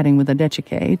was chatting with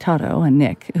Adechike, Taro, and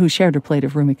Nick, who shared a plate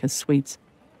of Rumika's sweets.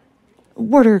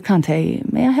 Warder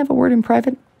Kante, may I have a word in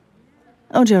private?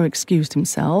 Ojo excused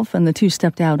himself, and the two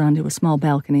stepped out onto a small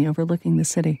balcony overlooking the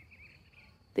city.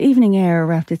 The evening air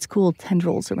wrapped its cool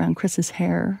tendrils around Kris's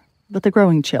hair, but the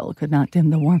growing chill could not dim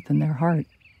the warmth in their heart.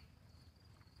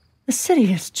 The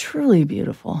city is truly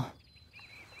beautiful.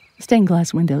 Stained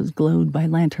glass windows glowed by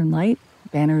lantern light,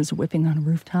 banners whipping on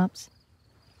rooftops.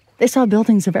 They saw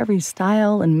buildings of every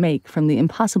style and make, from the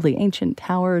impossibly ancient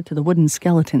tower to the wooden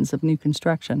skeletons of new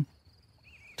construction.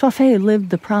 Toifei lived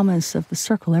the promise of the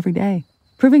circle every day,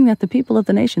 proving that the people of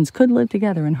the nations could live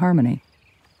together in harmony.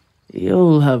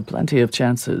 You'll have plenty of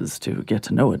chances to get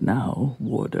to know it now,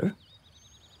 Warder.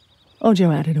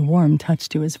 Ojo added a warm touch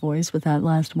to his voice with that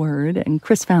last word, and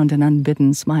Kris found an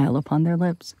unbidden smile upon their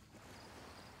lips.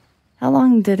 How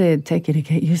long did it take you to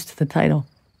get used to the title?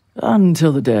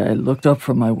 Until the day I looked up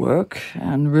from my work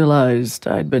and realized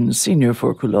I'd been senior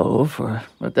for Kulot for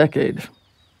a decade.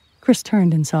 Kris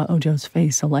turned and saw Ojo's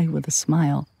face alight with a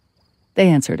smile. They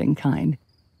answered in kind.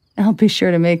 I'll be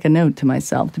sure to make a note to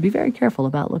myself to be very careful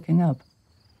about looking up.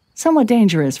 Somewhat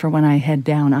dangerous for when I head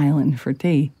down island for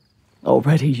tea.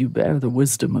 Already you bear the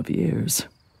wisdom of years.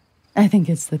 I think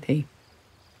it's the tea.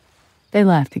 They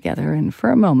laughed together, and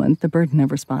for a moment the burden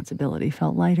of responsibility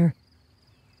felt lighter.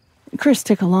 Kris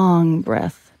took a long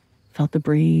breath, felt the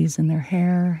breeze in their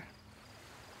hair.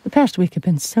 The past week had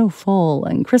been so full,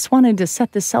 and Kris wanted to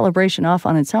set this celebration off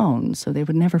on its own so they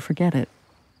would never forget it.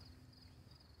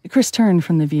 Kris turned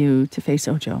from the view to face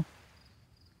Ojo.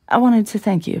 I wanted to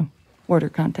thank you, Warder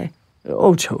Kante.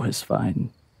 Ojo is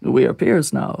fine. We are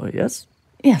peers now, yes?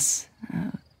 Yes.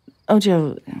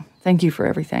 Ojo, thank you for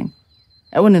everything.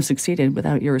 I wouldn't have succeeded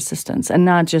without your assistance, and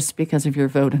not just because of your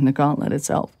vote in the Gauntlet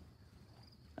itself.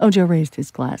 Ojo raised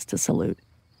his glass to salute.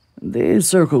 The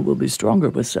circle will be stronger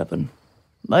with 7.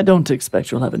 I don't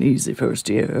expect you'll have an easy first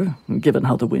year, given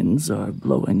how the winds are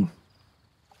blowing.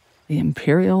 The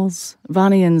Imperials,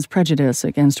 Vanian's prejudice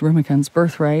against Rumikan's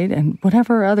birthright, and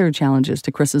whatever other challenges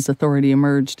to Kris's authority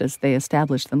emerged as they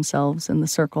established themselves in the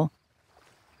circle.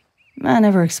 I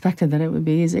never expected that it would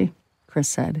be easy, Kris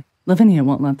said. Lavinia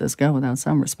won't let this go without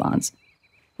some response,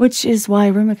 which is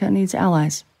why Rumika needs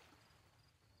allies.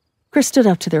 Kris stood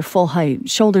up to their full height,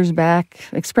 shoulders back,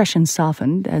 expression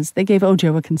softened as they gave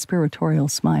Ojo a conspiratorial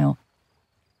smile.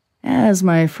 As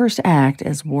my first act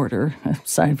as warder,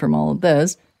 aside from all of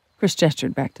this, Kris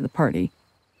gestured back to the party.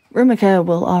 Rumika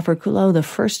will offer Kulo the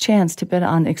first chance to bid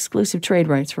on exclusive trade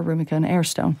rights for Rumika and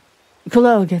Airstone.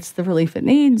 Kulo gets the relief it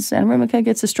needs, and Rumika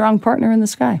gets a strong partner in the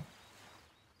sky.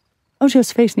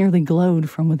 Ojo's face nearly glowed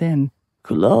from within.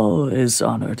 Kulo is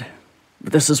honored.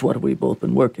 This is what we've both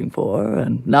been working for,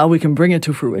 and now we can bring it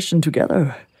to fruition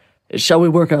together. Shall we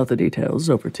work out the details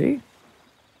over tea?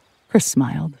 Kris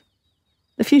smiled.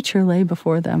 The future lay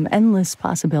before them, endless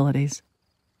possibilities.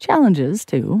 Challenges,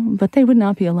 too, but they would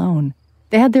not be alone.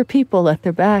 They had their people at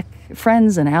their back,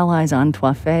 friends and allies on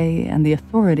Toifé, and the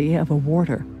authority of a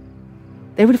warder.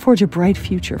 They would forge a bright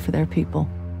future for their people.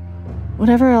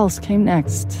 Whatever else came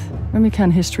next,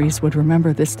 Rumikon histories would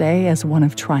remember this day as one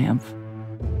of triumph.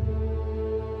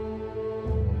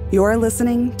 You're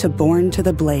listening to Born to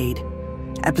the Blade,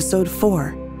 Episode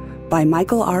 4, by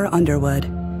Michael R. Underwood,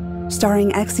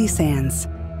 starring Xe Sands.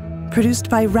 Produced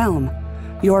by Realm,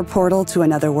 your portal to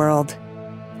another world.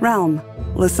 Realm,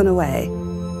 listen away.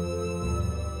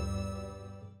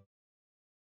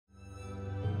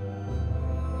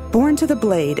 Born to the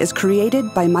Blade is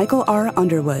created by Michael R.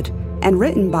 Underwood and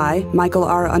written by Michael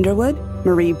R. Underwood,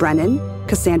 Marie Brennan,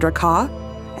 Cassandra Kaw,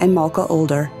 and Malka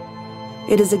Older.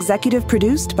 It is executive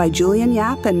produced by Julian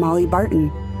Yap and Molly Barton.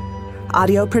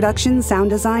 Audio production, sound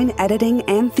design, editing,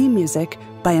 and theme music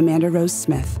by Amanda Rose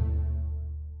Smith.